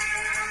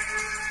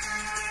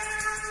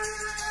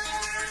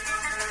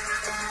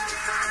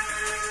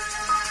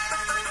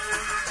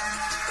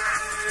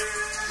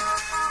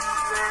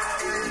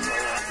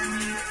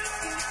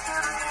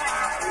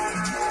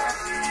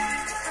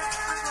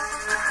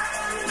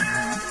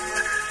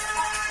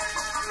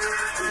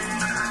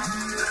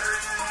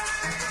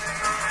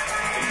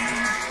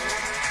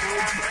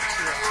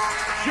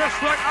 Just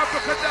like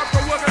Abracadabra,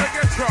 we're gonna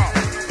get you.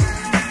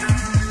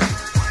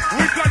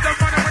 We got the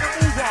money with the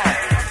move on.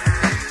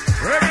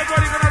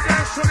 Everybody gonna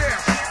dance to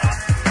this.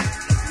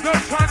 No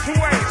time to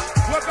waste.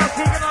 We're about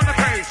to get on the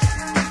pace.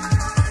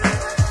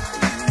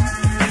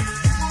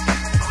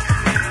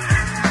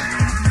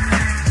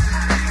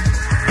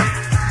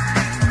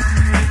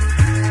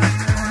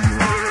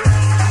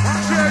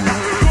 Watch it.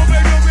 Do,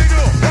 baby,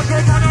 do. What you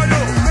gonna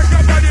do? Make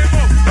your body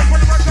move. Don't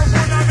put it on your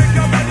phone and make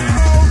your body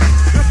move.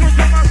 This is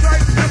to my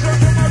side. This is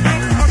to my do.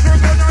 What you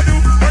gonna do?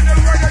 When you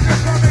ride it,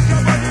 just make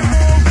your body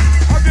move.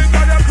 Have you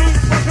got a clue?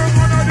 What you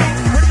gonna do?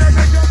 When you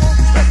make your move.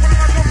 Don't put it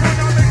on your phone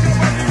and make your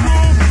body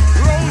move.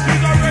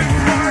 Roses are red,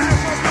 fire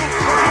is a blue.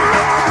 What you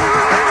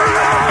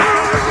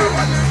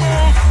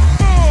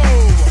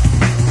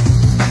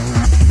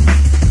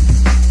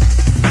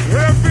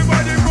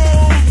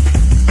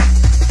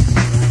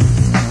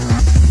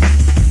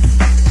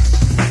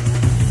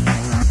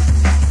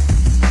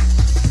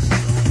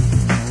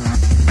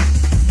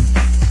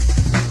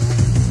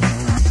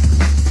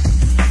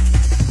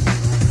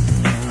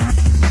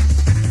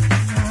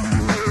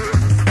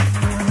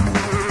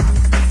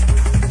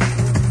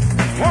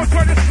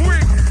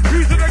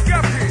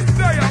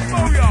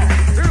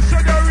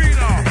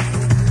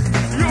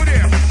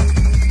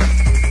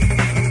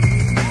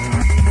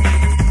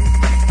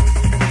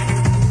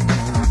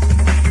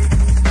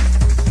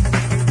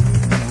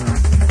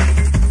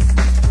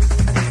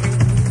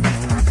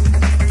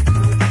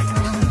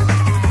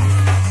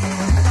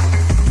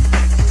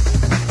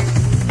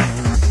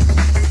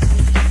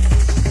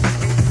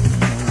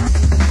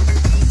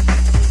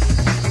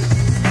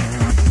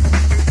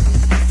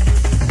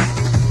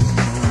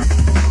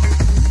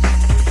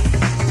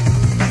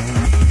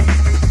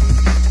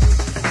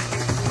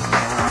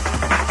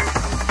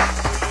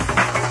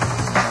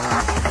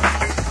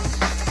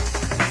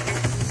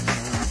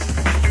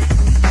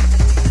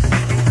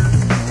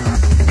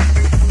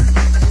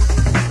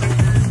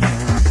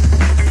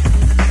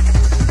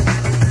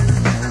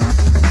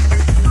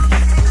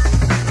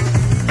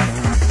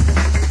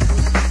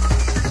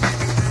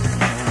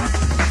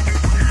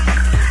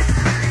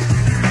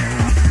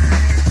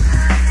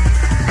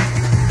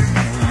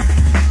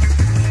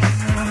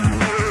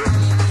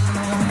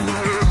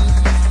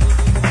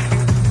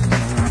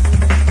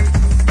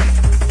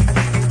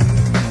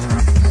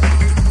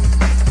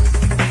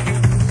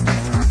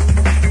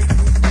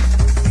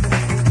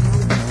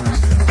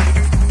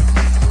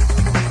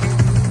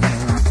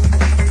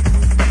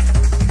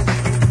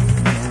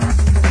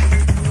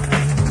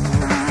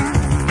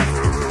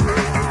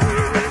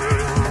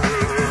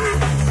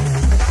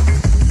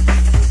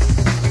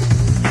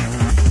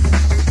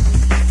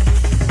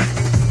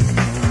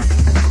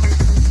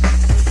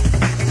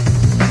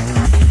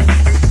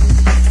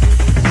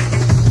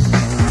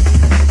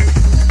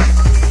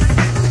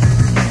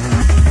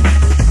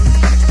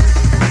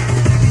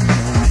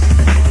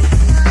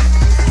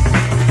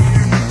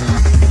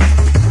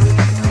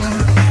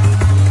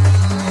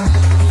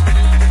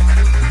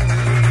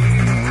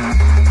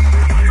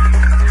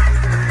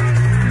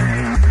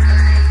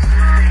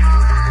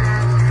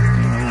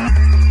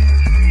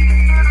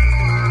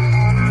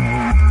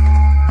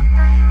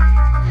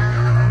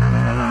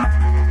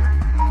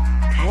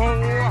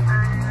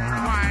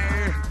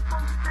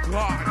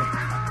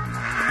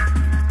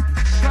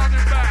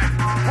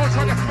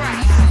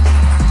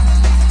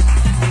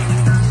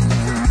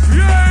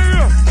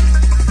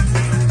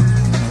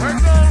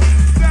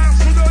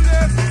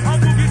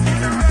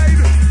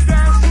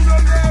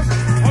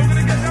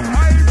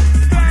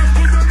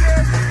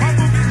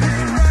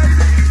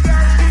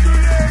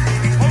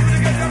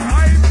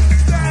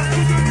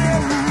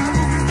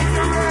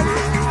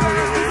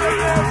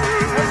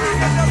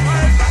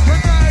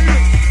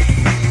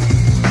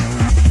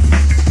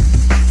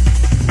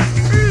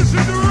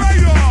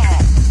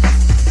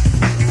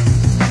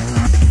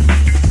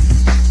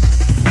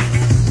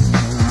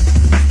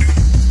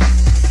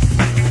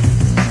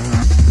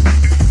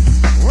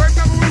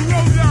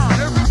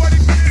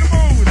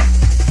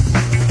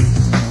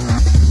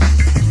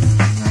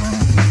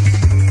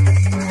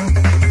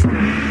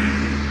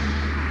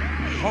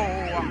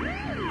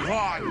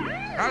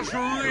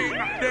just ring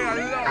their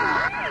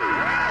alarm.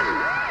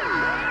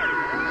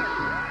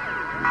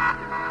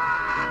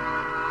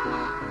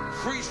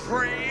 Freeze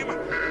frame,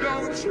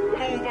 don't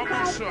move a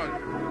muscle.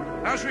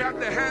 As we have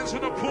the hands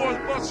on the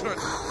pause button.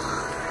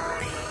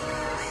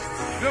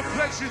 The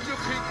place is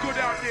looking good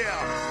out there.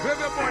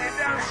 Everybody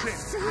dancing.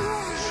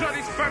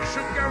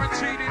 Satisfaction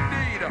guaranteed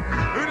indeed.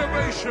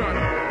 Innovation,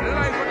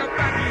 live on the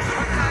baddies.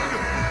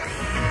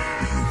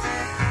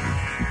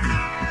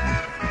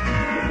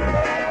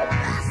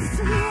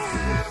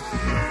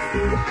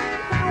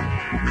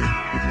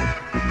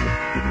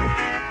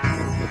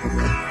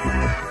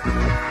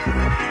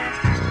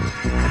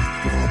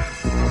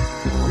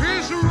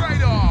 Here's the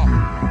radar.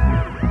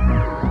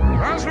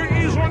 As we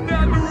ease on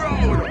down the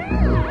road.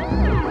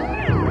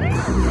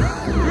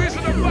 Here's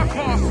the back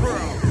off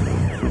crowd.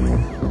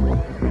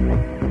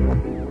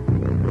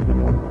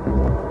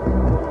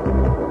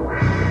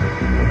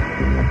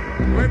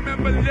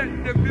 Remember, let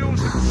the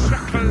music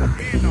settle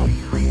in.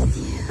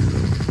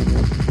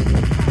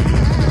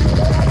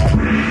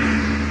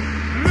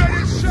 Let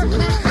it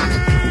settle in.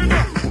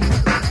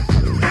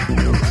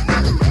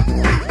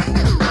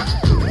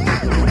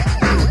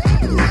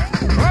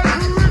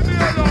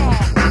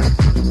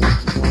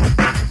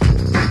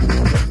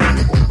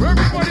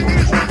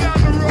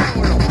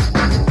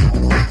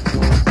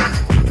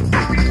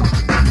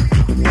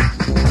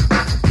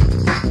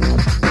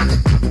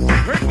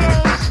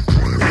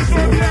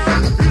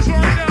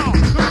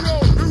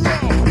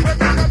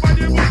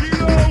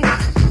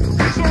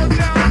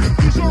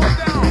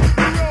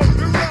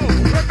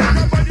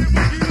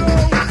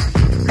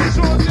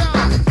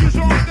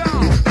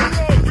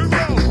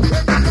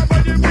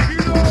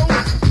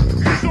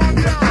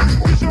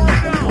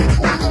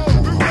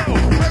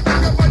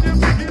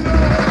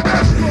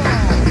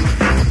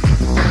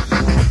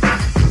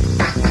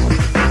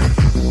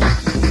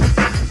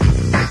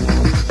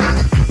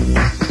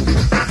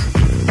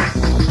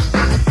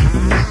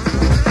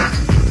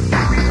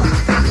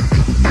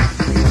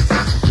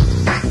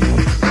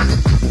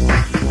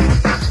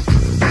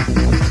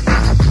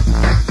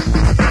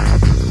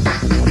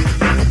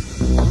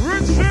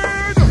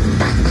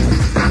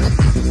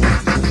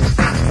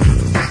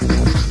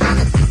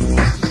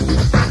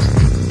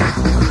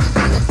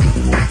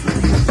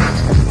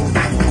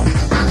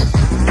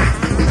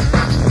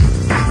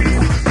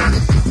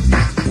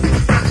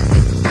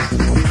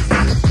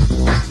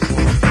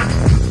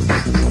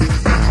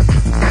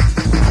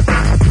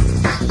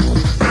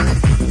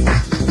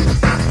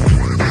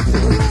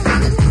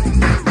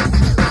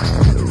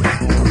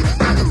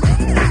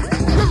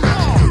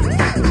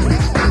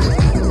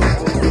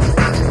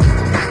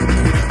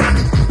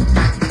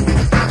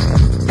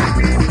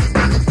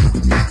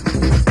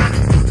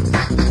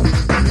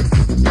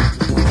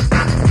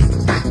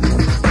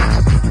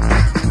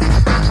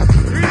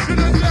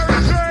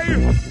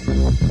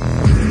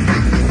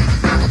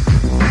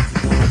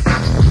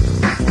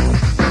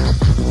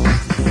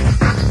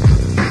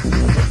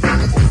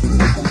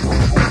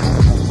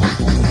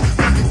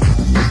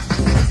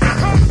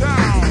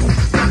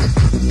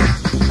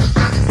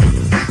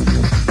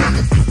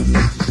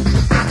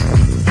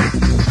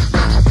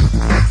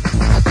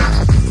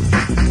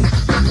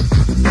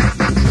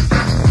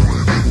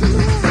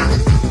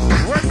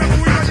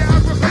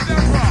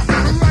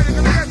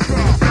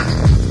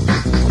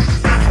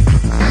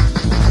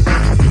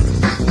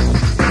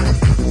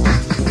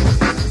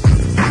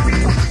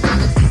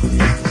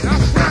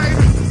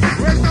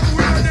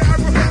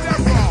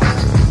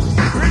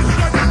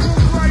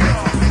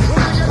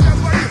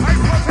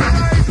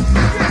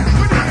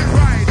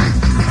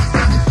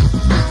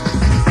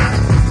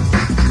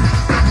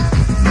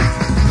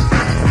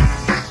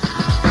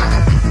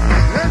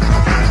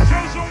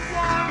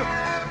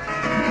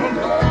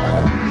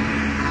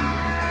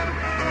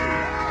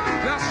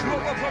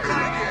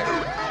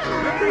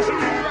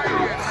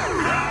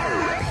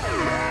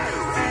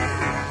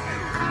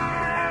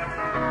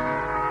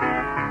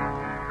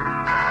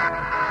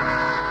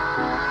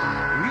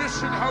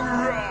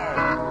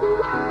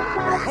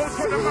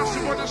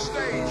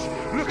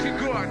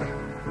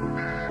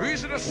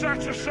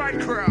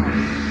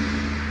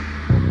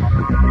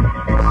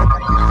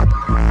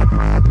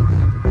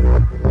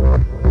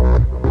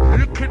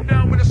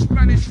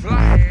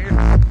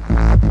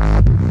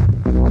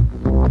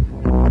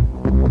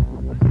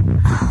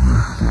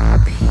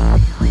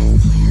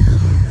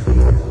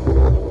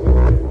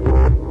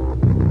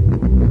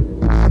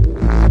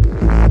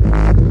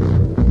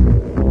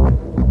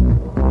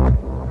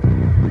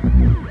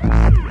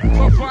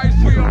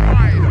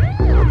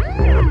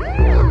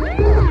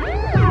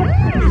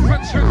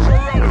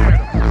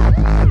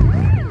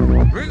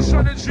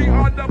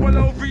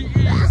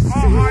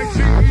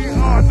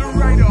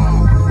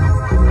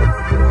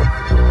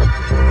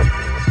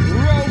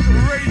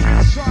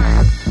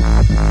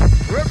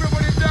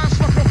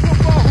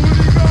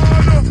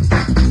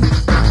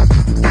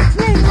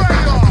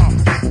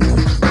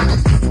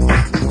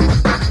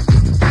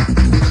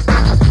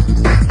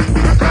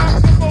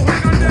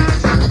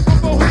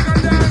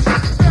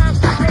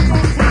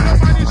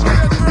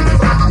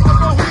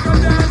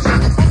 Dance.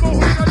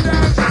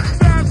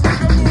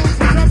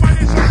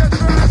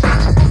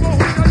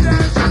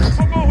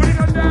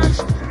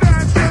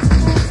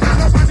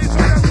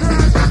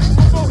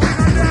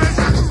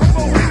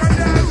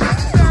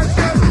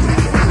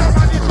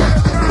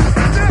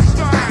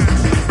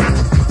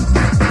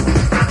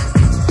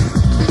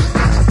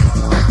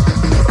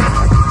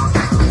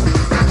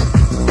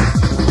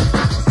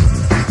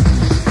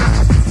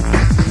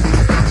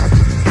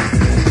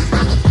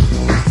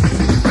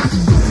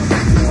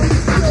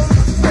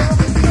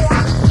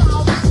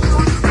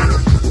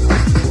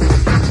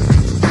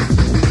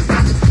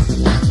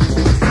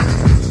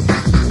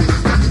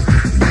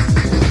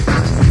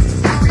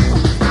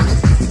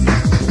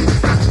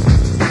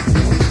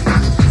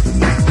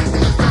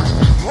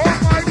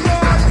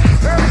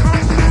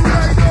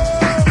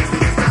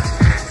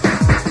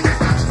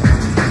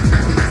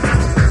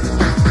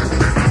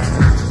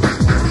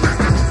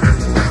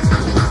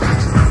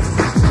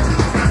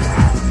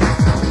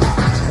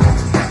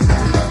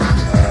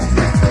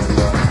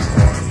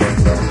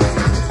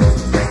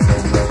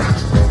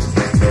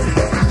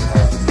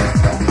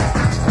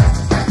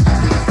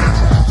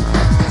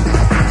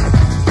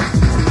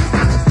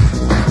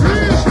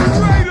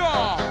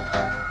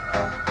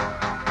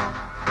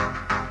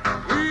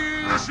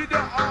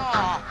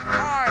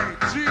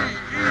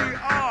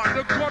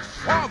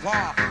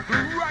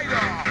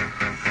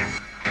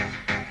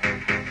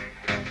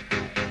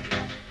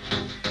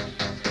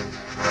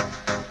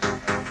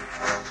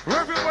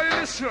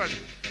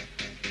 attention.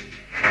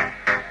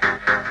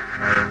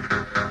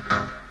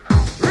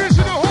 Here's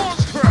to the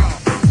horns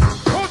crowd.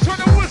 Hold to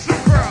the whistle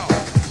crowd.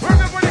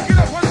 Everybody get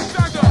up and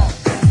stand up.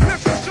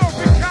 Lift yourself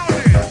and count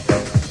it.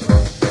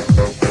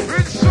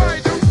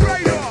 Inside the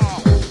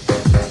radar.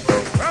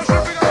 That's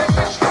what we got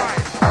this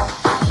time.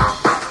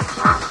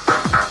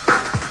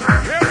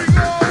 Here we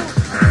go.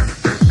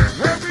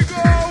 Here we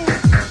go.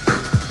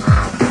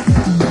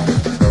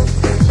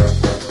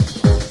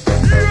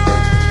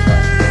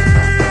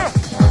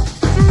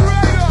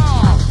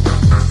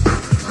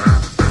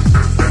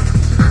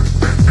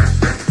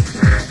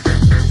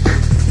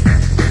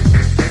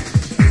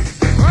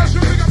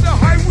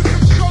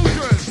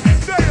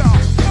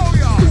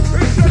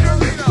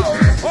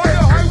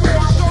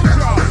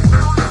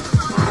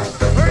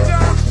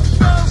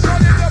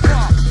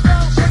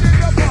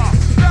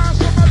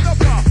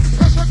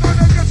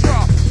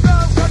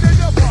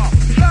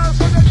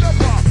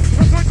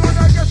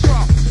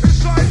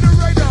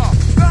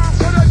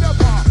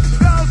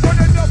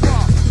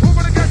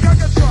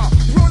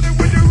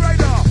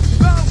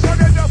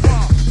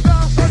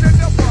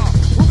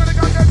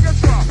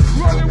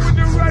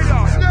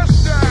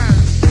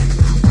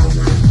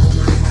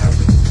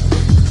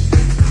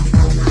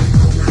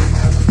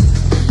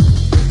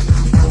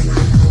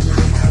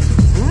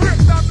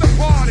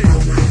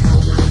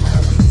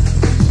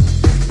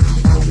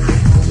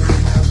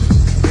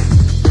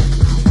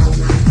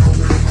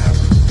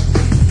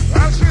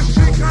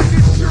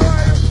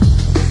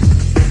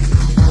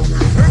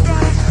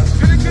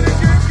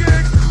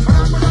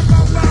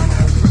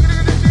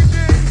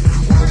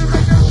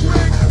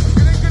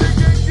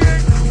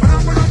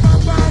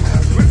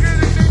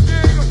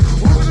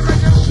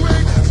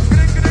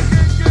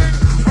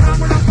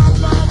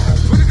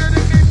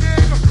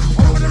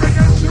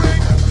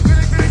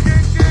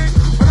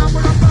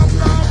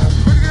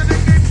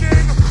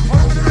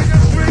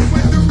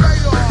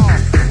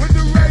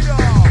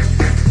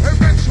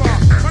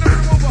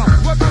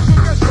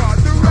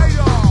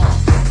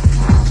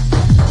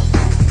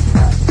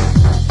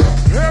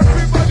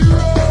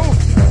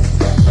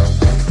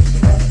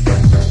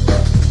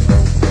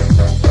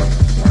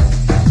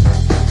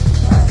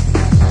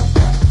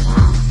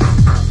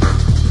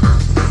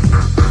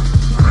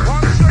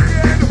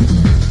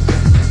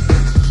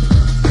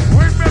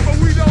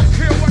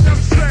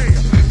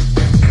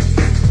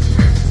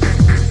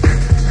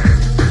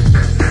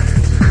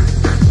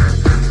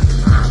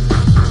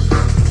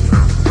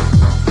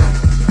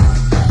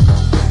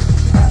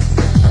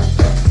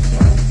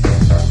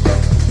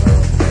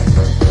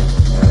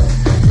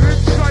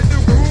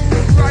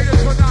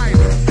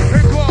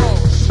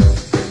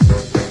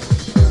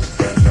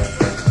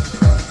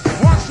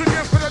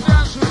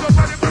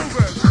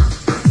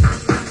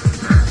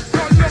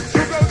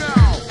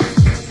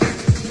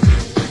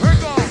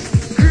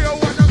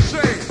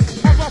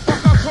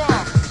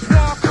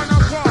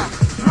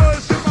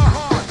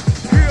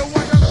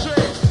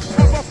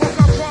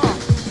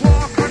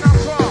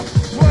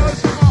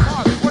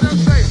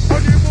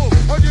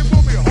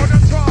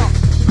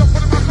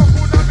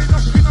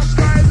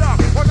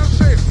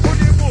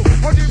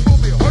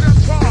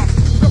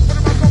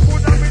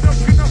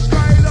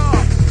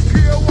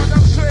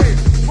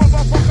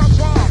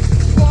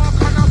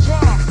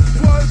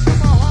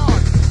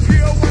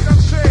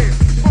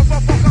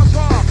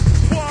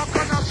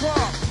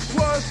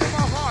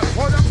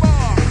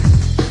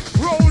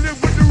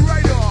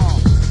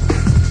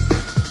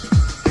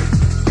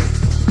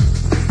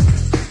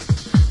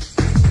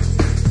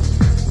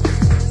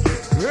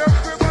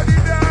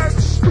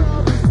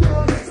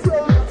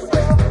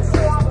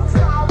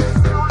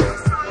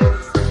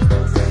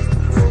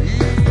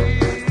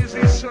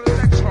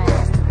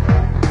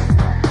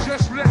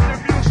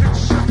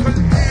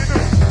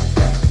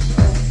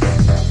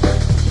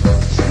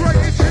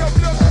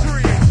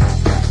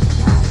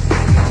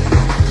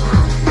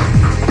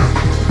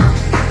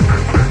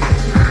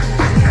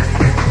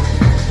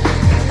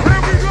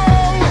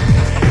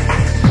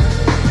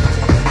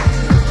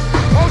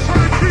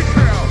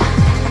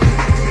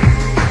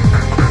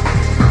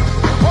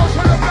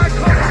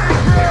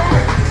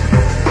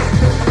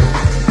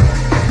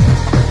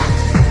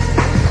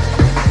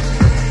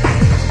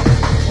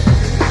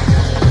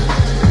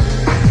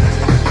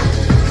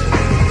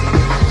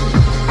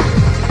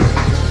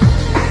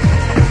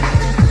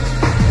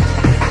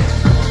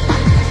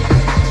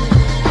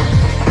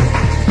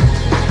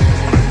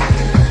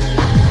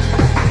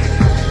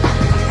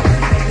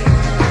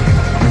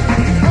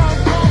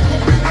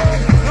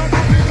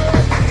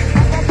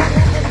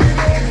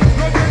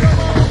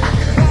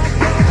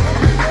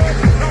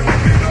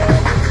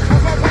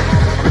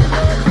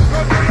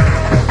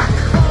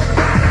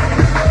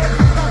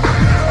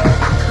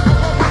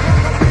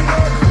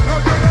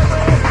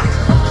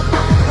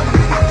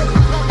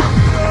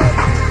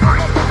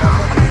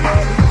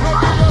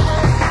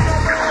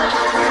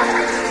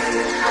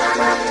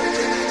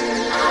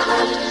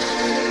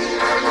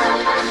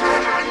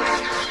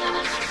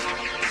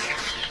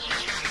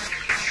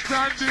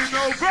 Standing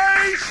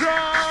ovation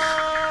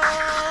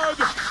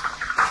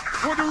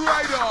for the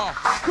rider.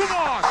 Come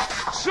on.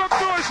 Some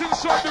noise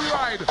inside the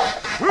ride.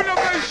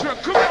 Innovation.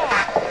 Come on.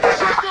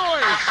 Some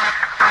noise.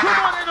 Come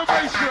on,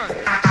 innovation.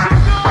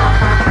 Some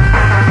noise.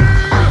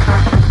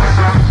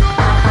 Some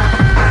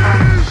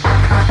noise.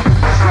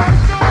 Some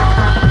noise.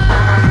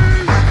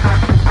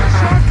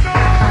 Some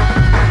noise.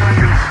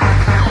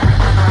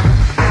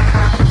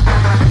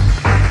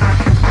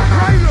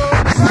 Rider.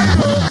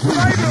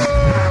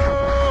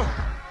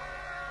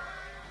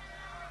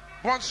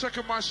 1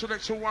 second, my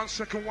selector. 1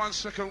 second, 1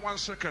 second, 1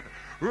 second.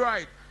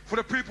 Right. For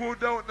the people who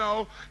don't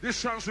know, this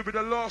sounds to be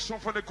the last one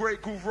from the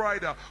great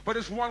Grooverider. But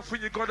there's one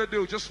thing you gotta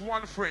do, just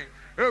one thing.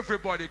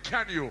 Everybody,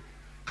 can you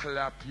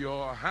clap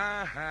your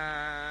hands?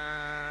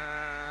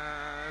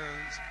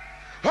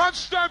 And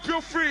stamp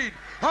your feet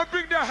and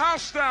bring the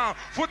house down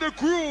for the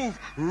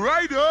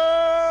Grooverider.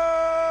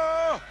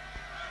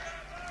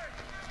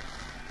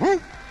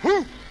 Whoop,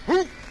 whoop,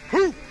 whoop,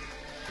 whoop.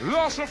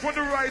 Last one from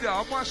the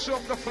rider,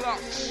 myself the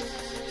flux.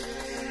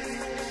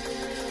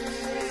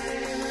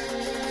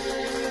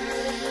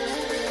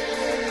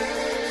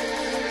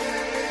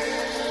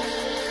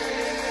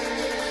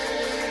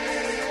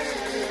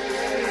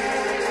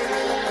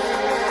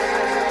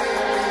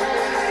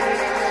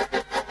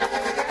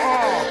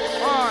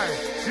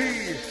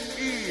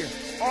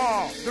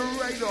 R-I-D-E-R, the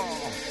radar.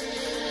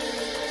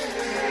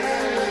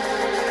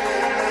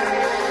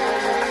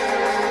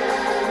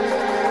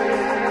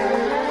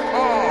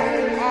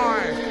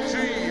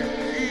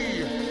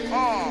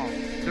 R-I-D-E-R,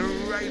 the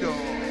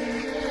radar.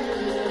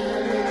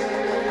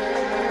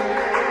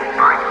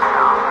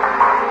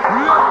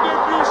 Let the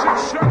music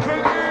settle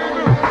in.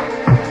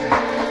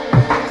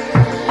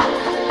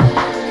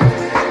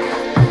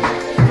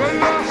 The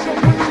last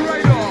one on the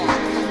radar.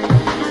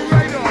 The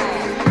radar.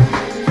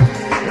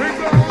 Here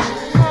goes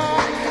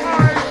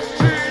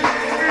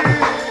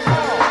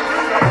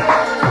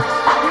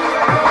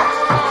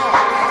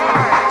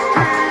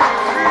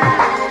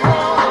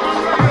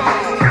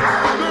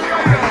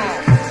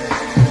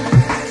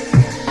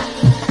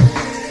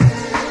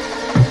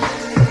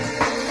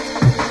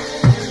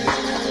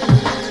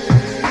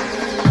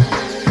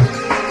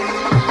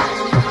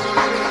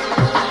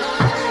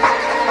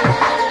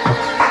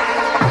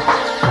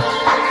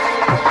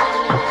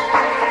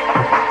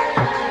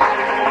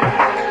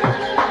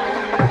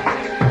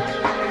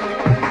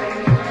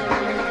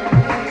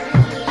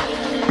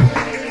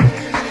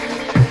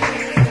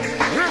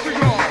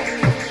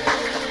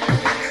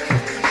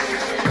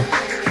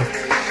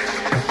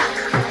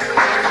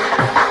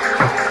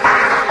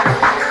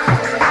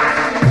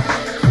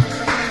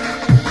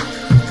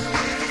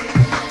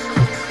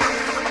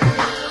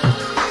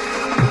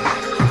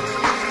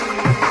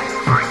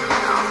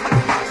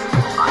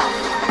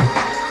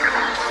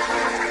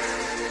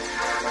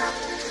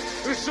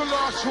it's the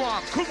last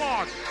one. Come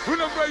on.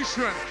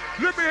 Innovation.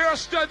 Let me hear a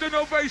standing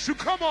ovation.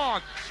 Come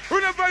on.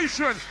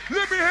 Innovation.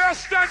 Let me hear a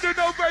standing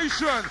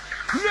ovation.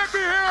 Let me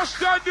hear a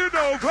standing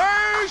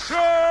ovation.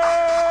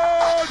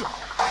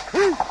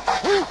 Ooh,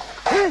 ooh,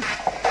 ooh.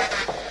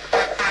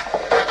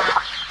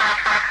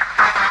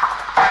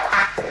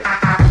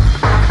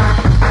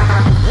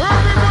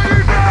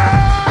 Everybody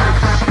dance.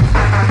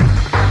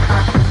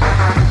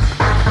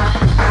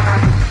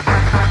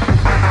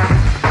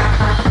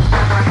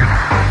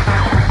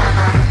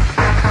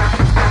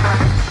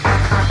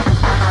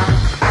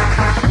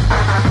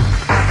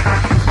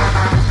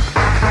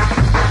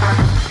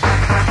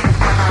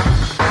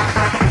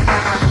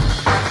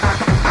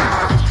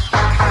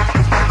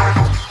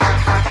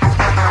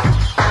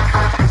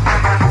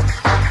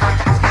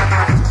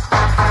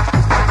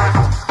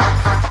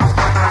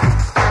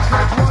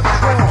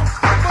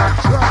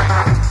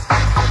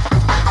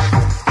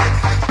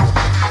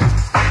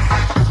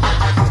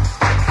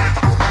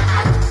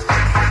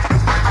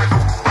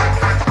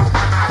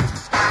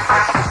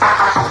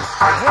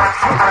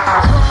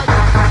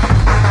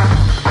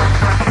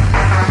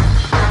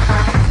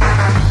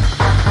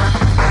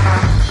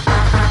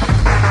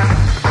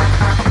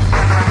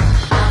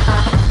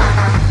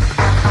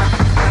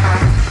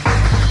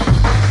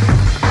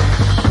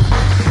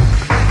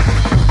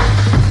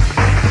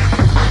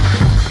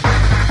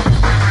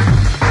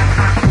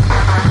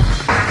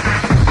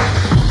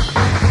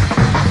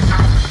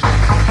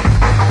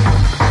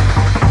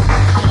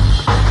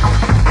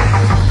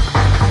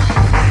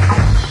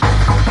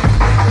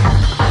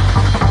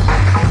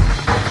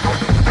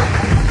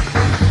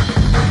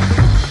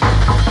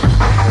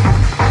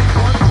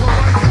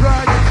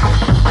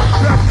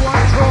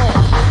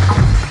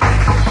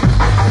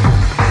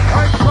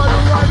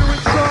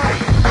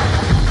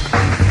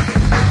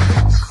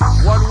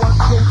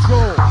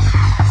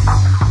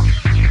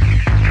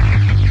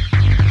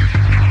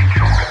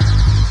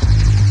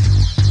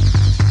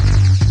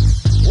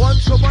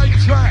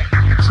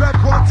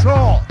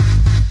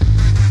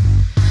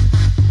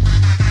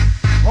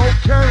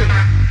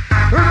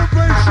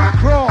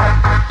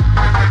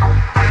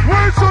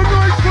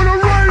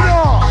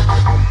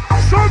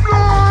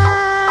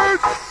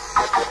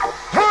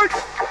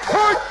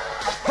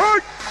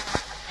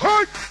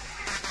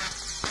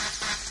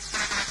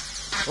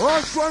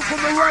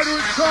 sound from the rider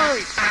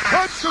inside.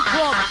 Touch the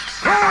club.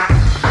 Come.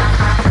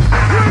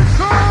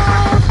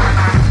 Inside.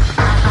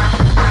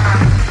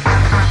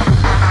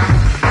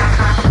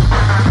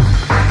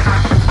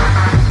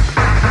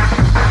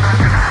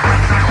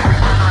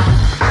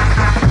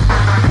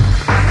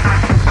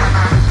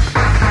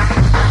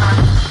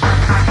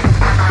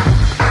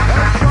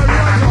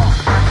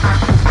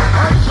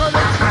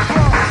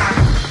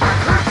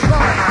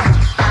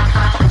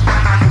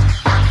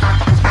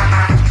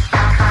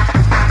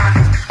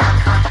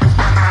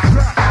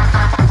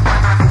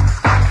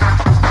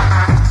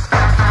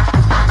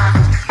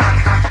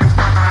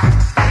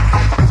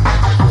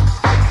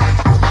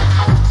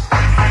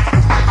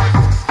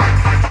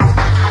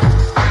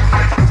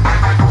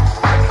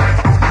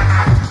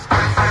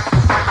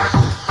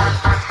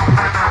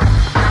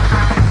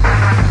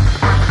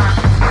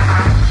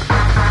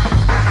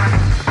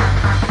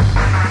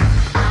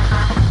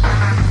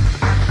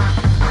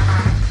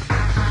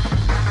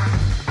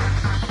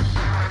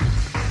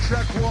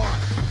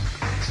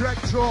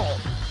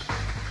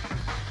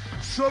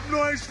 Some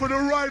noise for the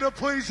rider,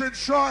 please,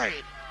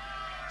 inside.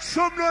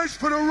 Some noise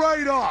for the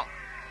rider.